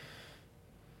it.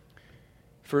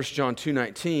 1 John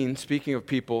 2:19, speaking of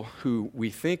people who we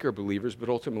think are believers but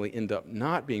ultimately end up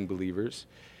not being believers,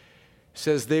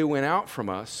 says they went out from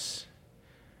us,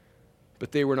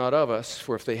 but they were not of us,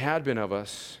 for if they had been of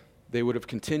us, they would have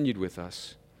continued with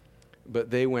us. But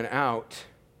they went out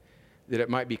that it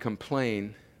might become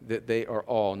plain that they are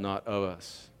all not of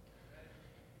us.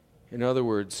 In other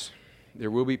words,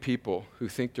 there will be people who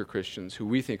think they're Christians, who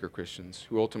we think are Christians,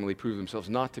 who ultimately prove themselves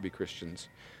not to be Christians.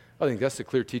 I think that's the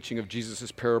clear teaching of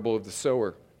Jesus' parable of the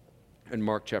sower in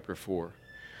Mark chapter 4.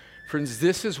 Friends,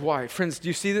 this is why. Friends, do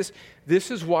you see this?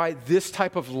 This is why this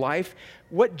type of life,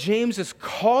 what James is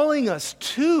calling us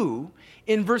to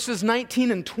in verses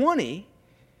 19 and 20,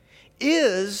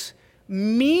 is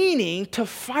meaning to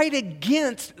fight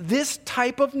against this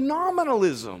type of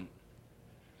nominalism.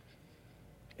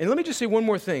 And let me just say one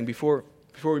more thing before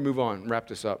we move on, wrap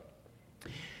this up.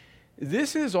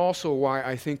 This is also why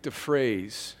I think the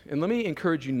phrase, and let me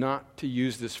encourage you not to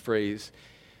use this phrase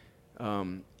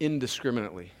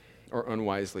indiscriminately or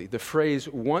unwisely. The phrase,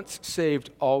 once saved,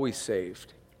 always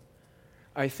saved,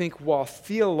 I think while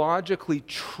theologically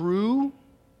true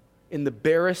in the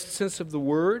barest sense of the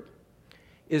word,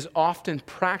 is often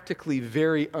practically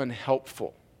very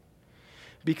unhelpful.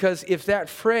 Because if that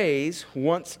phrase,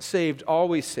 once saved,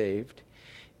 always saved,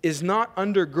 is not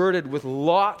undergirded with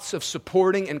lots of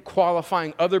supporting and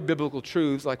qualifying other biblical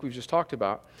truths like we've just talked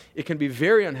about, it can be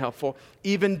very unhelpful,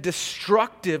 even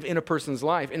destructive in a person's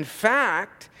life. In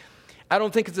fact, I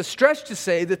don't think it's a stretch to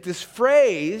say that this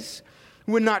phrase,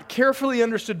 when not carefully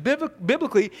understood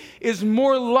biblically, is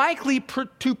more likely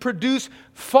to produce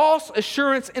false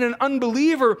assurance in an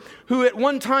unbeliever who at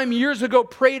one time years ago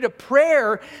prayed a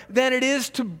prayer than it is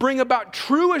to bring about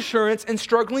true assurance in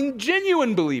struggling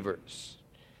genuine believers.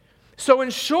 So in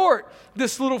short,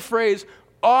 this little phrase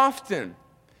often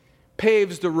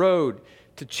paves the road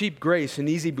to cheap grace and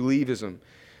easy believism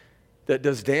that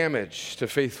does damage to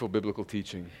faithful biblical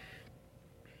teaching.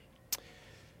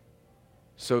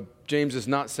 So James is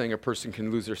not saying a person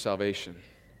can lose their salvation,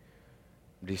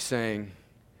 but he's saying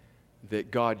that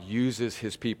God uses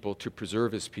his people to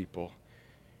preserve his people,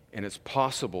 and it's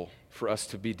possible for us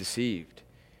to be deceived.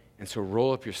 And so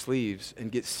roll up your sleeves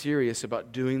and get serious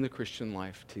about doing the Christian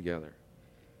life together.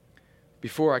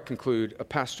 Before I conclude, a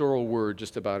pastoral word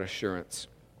just about assurance,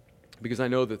 because I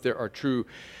know that there are true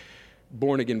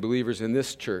born-again believers in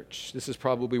this church. This is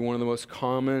probably one of the most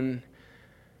common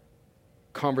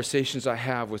conversations I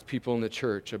have with people in the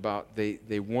church about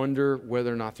they wonder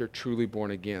whether or not they're truly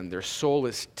born again. Their soul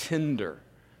is tender.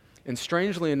 And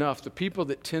strangely enough, the people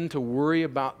that tend to worry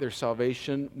about their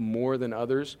salvation more than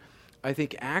others, I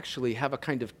think actually have a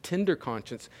kind of tender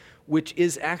conscience, which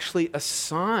is actually a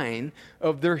sign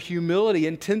of their humility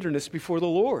and tenderness before the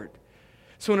Lord.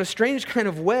 So in a strange kind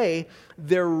of way,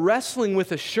 their wrestling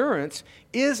with assurance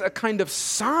is a kind of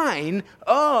sign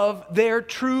of their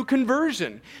true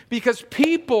conversion. Because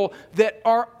people that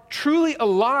are truly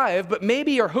alive, but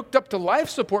maybe are hooked up to life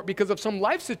support because of some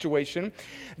life situation,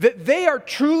 that they are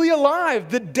truly alive.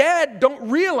 The dead don't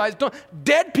realize,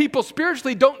 dead people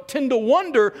spiritually don't tend to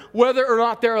wonder whether or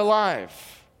not they're alive.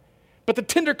 But the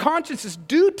tender consciences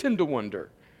do tend to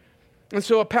wonder. And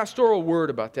so a pastoral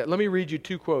word about that. Let me read you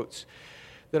two quotes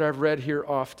that I've read here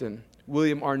often.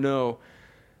 William Arnault,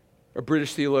 a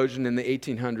British theologian in the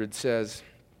 1800s, says,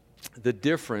 "The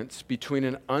difference between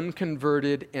an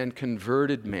unconverted and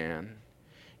converted man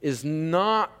is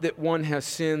not that one has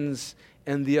sins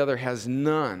and the other has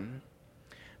none,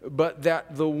 but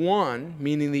that the one,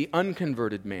 meaning the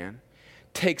unconverted man,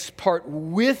 takes part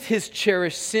with his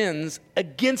cherished sins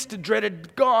against a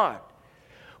dreaded God,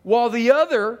 while the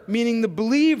other, meaning the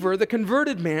believer, the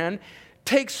converted man,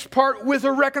 takes part with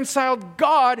a reconciled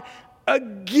God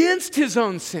against his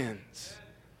own sins."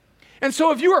 And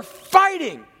so if you are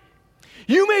fighting,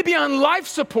 you may be on life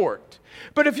support,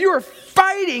 but if you are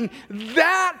fighting,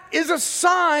 that is a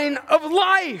sign of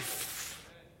life.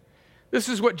 This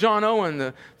is what John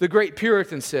Owen, the great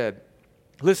Puritan, said.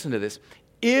 Listen to this.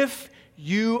 If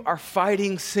you are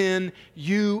fighting sin,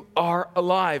 you are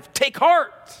alive. Take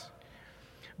heart.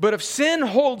 But if sin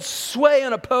holds sway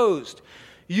unopposed,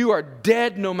 you are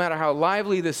dead no matter how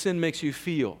lively the sin makes you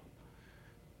feel.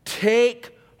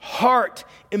 Take heart,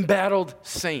 embattled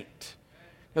saint.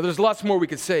 Now, there's lots more we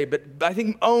could say, but I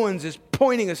think Owens is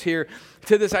pointing us here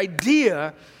to this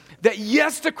idea that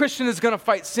yes, the Christian is going to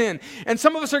fight sin. And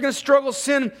some of us are going to struggle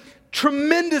sin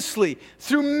tremendously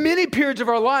through many periods of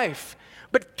our life.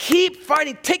 But keep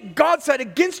fighting. Take God's side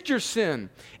against your sin.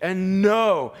 And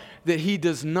know that He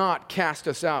does not cast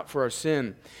us out for our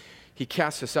sin. He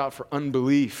casts us out for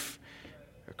unbelief.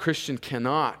 A Christian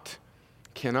cannot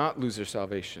lose their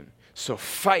salvation. So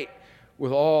fight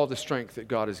with all the strength that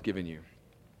God has given you.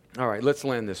 All right, let's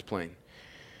land this plane.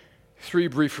 3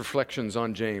 brief reflections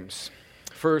on James.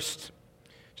 First,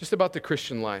 just about the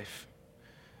Christian life.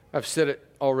 I've said it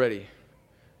already.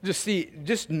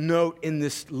 Just note in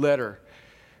this letter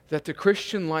that the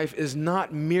Christian life is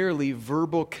not merely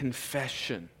verbal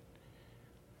confession.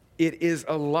 It is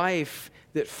a life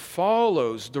that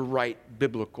follows the right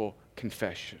biblical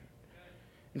confession.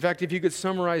 In fact, if you could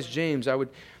summarize James, I would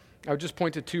just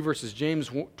point to 2 verses.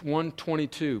 James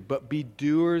 1:22, "But be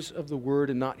doers of the word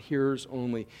and not hearers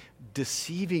only,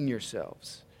 deceiving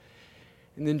yourselves."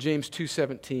 And then James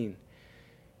 2:17,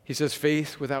 he says,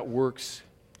 "Faith without works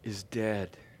is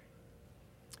dead."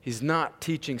 He's not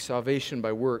teaching salvation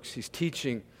by works. He's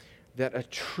teaching that a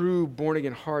true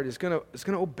born-again heart is going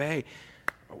to obey.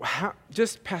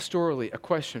 Just pastorally, a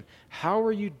question. How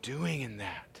are you doing in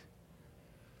that?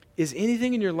 Is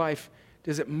anything in your life,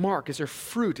 does it mark? Is there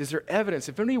fruit? Is there evidence?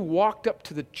 If anybody walked up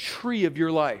to the tree of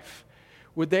your life,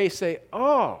 would they say,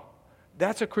 oh,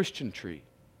 that's a Christian tree?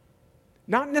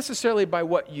 Not necessarily by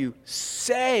what you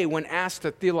say when asked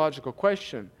a theological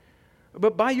question,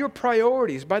 but by your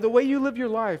priorities, by the way you live your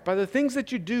life, by the things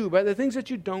that you do, by the things that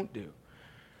you don't do.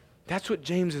 That's what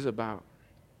James is about.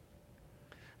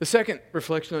 The second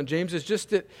reflection on James is just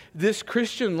that this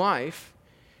Christian life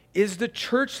is the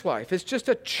church life. It's just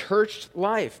a church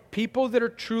life. People that are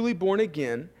truly born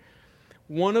again,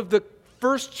 one of the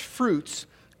first fruits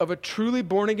of a truly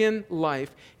born again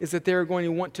life is that they're going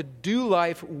to want to do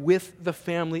life with the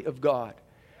family of God.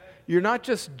 You're not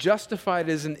just justified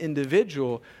as an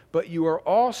individual, but you are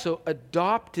also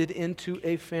adopted into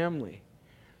a family.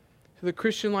 So the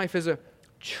Christian life is a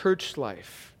church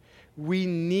life. We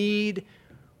need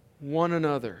one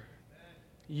another.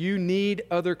 You need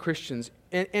other Christians.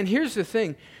 And here's the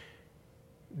thing.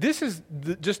 This is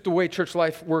just the way church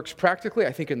life works practically,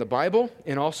 I think, in the Bible,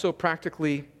 and also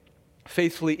practically,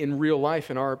 faithfully in real life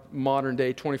in our modern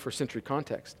day 21st century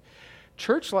context.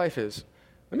 Church life is,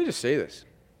 let me just say this.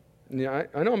 I know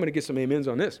I'm going to get some amens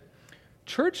on this.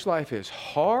 Church life is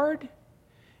hard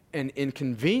and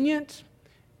inconvenient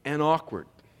and awkward.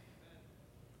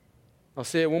 I'll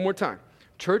say it one more time.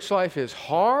 Church life is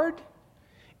hard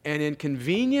and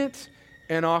inconvenient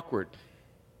and awkward.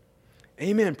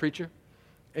 Amen, preacher.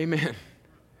 Amen.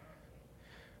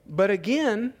 But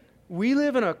again, we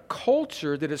live in a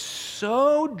culture that is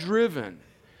so driven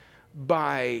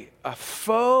by a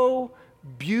faux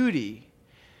beauty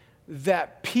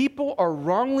that people are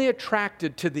wrongly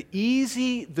attracted to the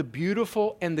easy, the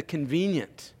beautiful, and the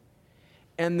convenient.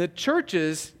 And the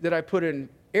churches that I put in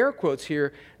air quotes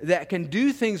here that can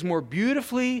do things more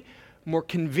beautifully, more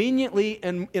conveniently,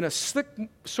 and in a slick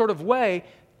sort of way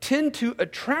tend to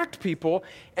attract people,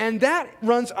 and that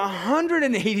runs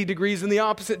 180 degrees in the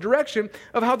opposite direction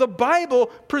of how the Bible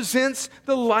presents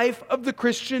the life of the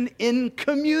Christian in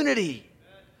community.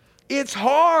 It's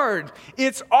hard.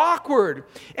 It's awkward.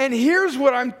 And here's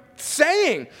what I'm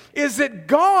saying, is that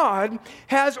God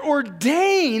has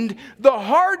ordained the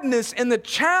hardness and the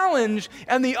challenge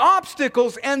and the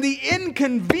obstacles and the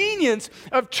inconvenience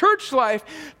of church life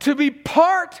to be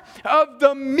part of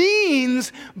the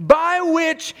means by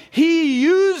which He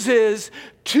uses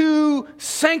to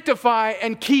sanctify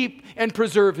and keep and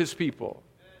preserve His people.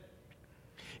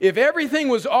 If everything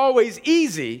was always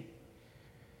easy,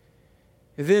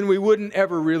 then we wouldn't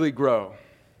ever really grow.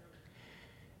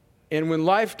 And when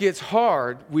life gets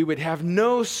hard, we would have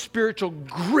no spiritual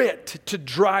grit to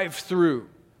drive through.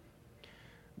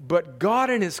 But God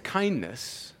in His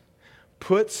kindness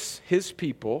puts His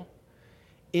people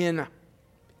in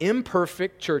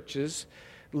imperfect churches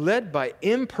led by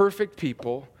imperfect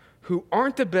people who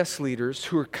aren't the best leaders,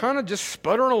 who are kind of just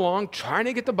sputtering along, trying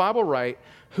to get the Bible right,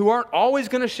 who aren't always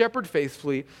going to shepherd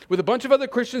faithfully, with a bunch of other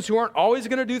Christians who aren't always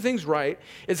going to do things right.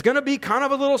 It's going to be kind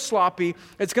of a little sloppy.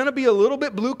 It's going to be a little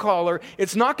bit blue collar.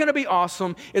 It's not going to be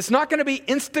awesome. It's not going to be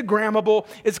Instagrammable.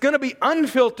 It's going to be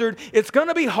unfiltered. It's going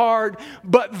to be hard.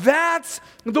 But that's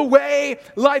the way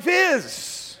life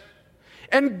is.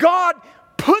 And God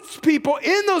puts people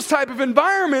in those type of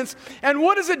environments, and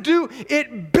what does it do?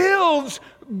 It builds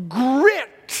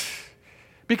grit.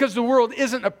 Because the world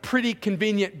isn't a pretty,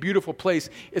 convenient, beautiful place.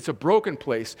 It's a broken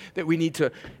place that we need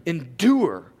to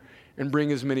endure and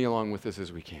bring as many along with us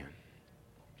as we can.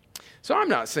 So I'm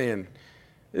not saying,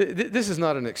 this is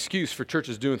not an excuse for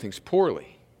churches doing things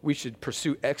poorly. We should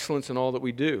pursue excellence in all that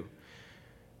we do.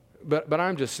 But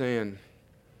I'm just saying,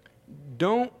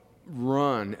 don't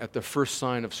run at the first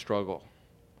sign of struggle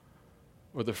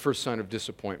or the first sign of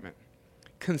disappointment.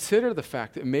 Consider the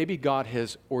fact that maybe God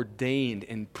has ordained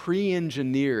and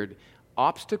pre-engineered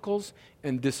obstacles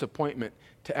and disappointment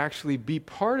to actually be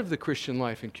part of the Christian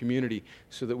life and community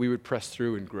so that we would press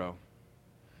through and grow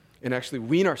and actually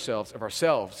wean ourselves of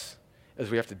ourselves as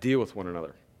we have to deal with one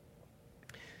another.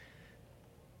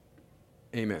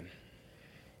 Amen.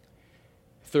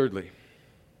 Thirdly,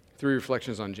 3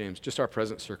 reflections on James, just our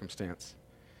present circumstance.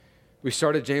 We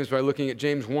started James by looking at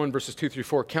James 1, verses 2 through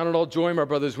 4. Count it all joy, my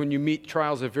brothers, when you meet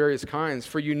trials of various kinds,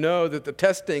 for you know that the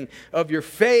testing of your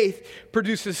faith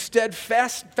produces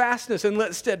steadfastness, and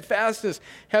let steadfastness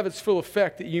have its full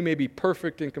effect, that you may be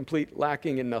perfect and complete,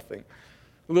 lacking in nothing.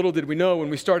 Little did we know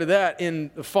when we started that in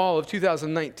the fall of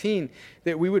 2019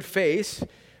 that we would face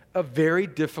a very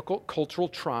difficult cultural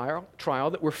trial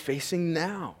that we're facing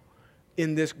now.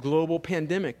 in this global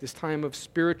pandemic, this time of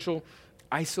spiritual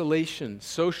isolation,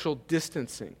 social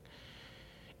distancing.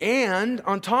 And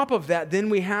on top of that, then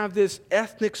we have this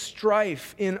ethnic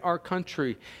strife in our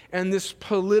country and this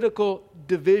political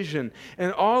division.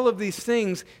 And all of these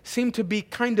things seem to be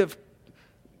kind of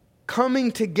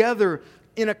coming together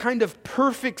in a kind of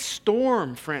perfect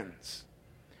storm, friends.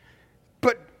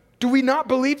 But do we not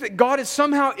believe that God is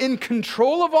somehow in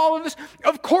control of all of this?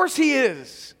 Of course He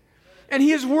is. And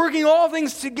He is working all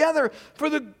things together for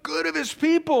the good of His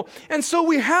people. And so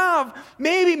we have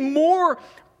maybe more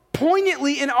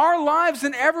poignantly in our lives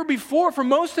than ever before, for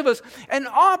most of us, an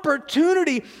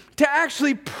opportunity to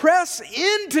actually press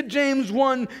into James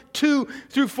 1, 2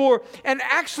 through 4 and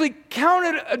actually count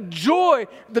it a joy,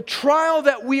 the trial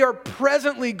that we are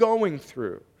presently going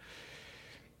through.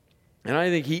 And I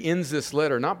think he ends this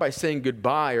letter not by saying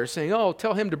goodbye or saying, oh,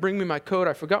 tell him to bring me my coat.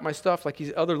 I forgot my stuff. Like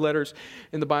these other letters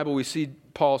in the Bible, we see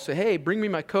Paul say, hey, bring me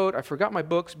my coat. I forgot my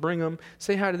books. Bring them.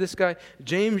 Say hi to this guy.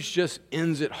 James just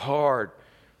ends it hard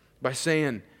by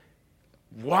saying,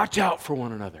 watch out for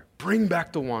one another. Bring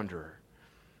back the wanderer.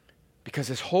 Because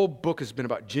this whole book has been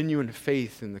about genuine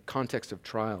faith in the context of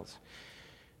trials.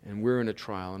 And we're in a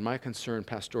trial. And my concern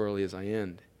pastorally as I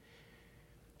end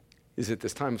is at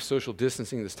this time of social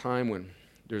distancing, this time when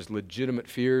there's legitimate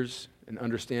fears and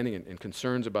understanding and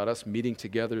concerns about us meeting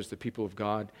together as the people of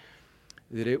God,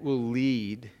 that it will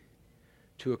lead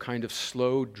to a kind of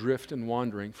slow drift and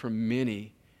wandering for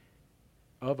many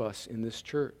of us in this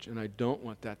church. And I don't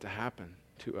want that to happen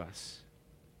to us.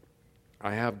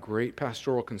 I have great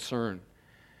pastoral concern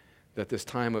that this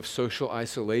time of social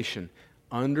isolation,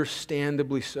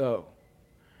 understandably so,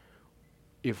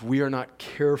 if we are not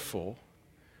careful,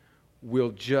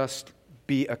 will just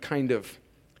be a kind of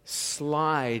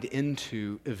slide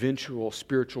into eventual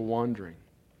spiritual wandering.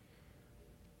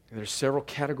 And there's several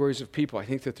categories of people. I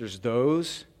think that there's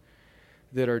those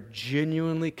that are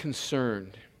genuinely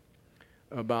concerned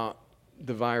about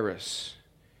the virus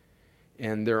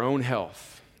and their own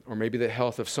health, or maybe the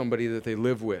health of somebody that they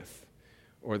live with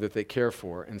or that they care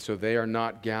for, and so they are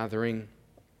not gathering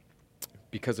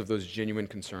because of those genuine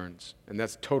concerns. And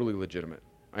that's totally legitimate.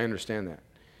 I understand that.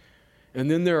 And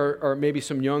then there are maybe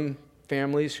some young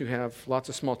families who have lots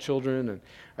of small children, and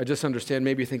I just understand,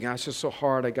 maybe you think, it's just so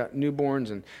hard. I got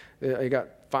newborns, and I got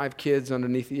 5 kids under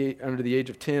the age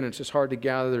of 10, and it's just hard to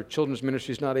gather. Their children's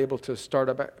ministry is not able to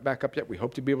start back up yet. We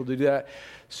hope to be able to do that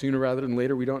sooner rather than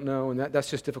later. We don't know, and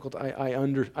that's just difficult. I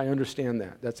understand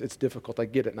that. It's difficult. I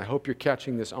get it, and I hope you're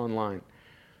catching this online.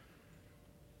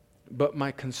 But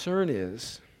my concern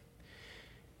is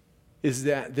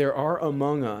that there are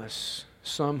among us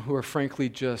some who are frankly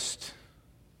just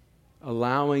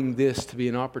allowing this to be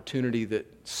an opportunity that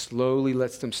slowly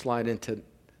lets them slide into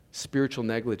spiritual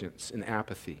negligence and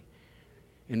apathy,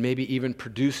 and maybe even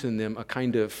produce in them a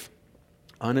kind of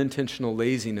unintentional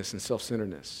laziness and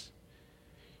self-centeredness.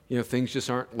 Things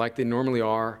just aren't like they normally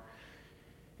are.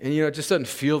 And, it just doesn't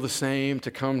feel the same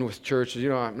to come with church.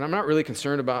 I'm not really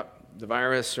concerned about the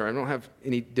virus, or I don't have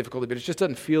any difficulty, but it just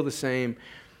doesn't feel the same.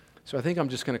 So I think I'm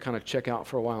just going to kind of check out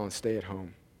for a while and stay at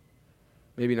home.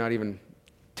 Maybe not even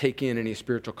take in any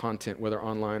spiritual content, whether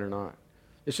online or not.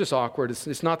 It's just awkward.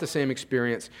 It's not the same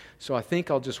experience. So I think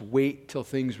I'll just wait till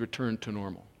things return to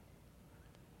normal.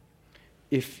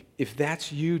 If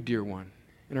that's you, dear one,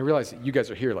 and I realize that you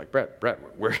guys are here like, Brett,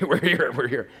 we're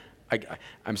here.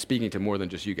 I'm speaking to more than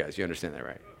just you guys. You understand that,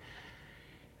 right?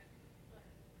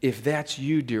 If that's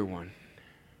you, dear one,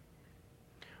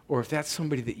 or if that's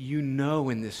somebody that you know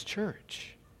in this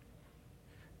church,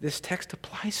 this text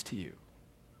applies to you.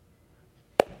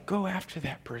 Go after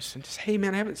that person. Just, hey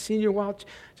man, I haven't seen you in a while.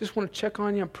 Just want to check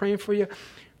on you. I'm praying for you.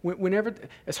 Whenever,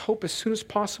 as soon as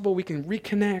possible, we can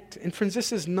reconnect. And friends,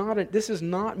 this is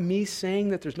not me saying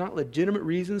that there's not legitimate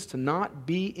reasons to not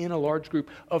be in a large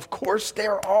group. Of course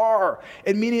there are.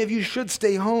 And many of you should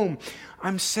stay home.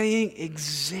 I'm saying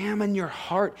examine your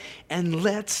heart and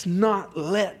let's not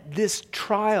let this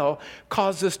trial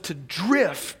cause us to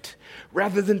drift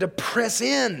rather than to press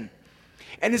in.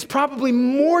 And it's probably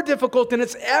more difficult than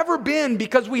it's ever been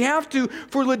because we have to,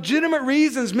 for legitimate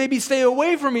reasons, maybe stay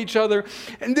away from each other.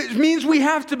 And this means we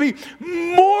have to be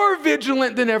more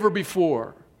vigilant than ever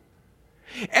before.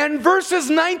 And verses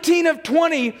 19 of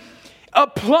 20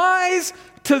 applies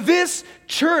to this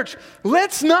church.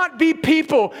 Let's not be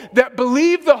people that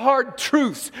believe the hard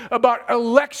truths about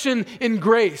election in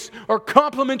grace or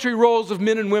complementary roles of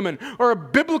men and women or a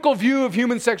biblical view of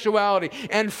human sexuality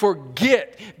and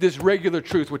forget this regular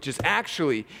truth, which is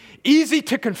actually easy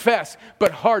to confess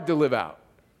but hard to live out.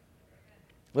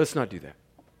 Let's not do that.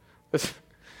 Let's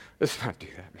not do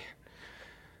that, man.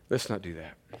 Let's not do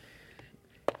that.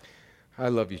 I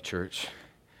love you, church.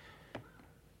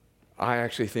 I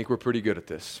actually think we're pretty good at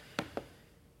this.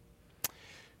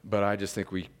 But I just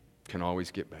think we can always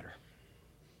get better.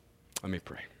 Let me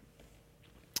pray.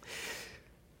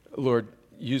 Lord,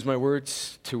 use my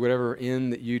words to whatever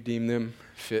end that you deem them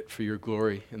fit for your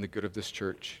glory and the good of this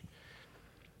church.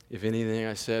 If anything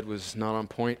I said was not on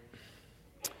point,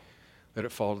 let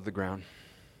it fall to the ground.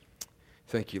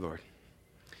 Thank you, Lord.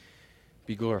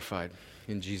 Be glorified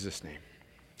in Jesus' name.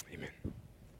 Amen.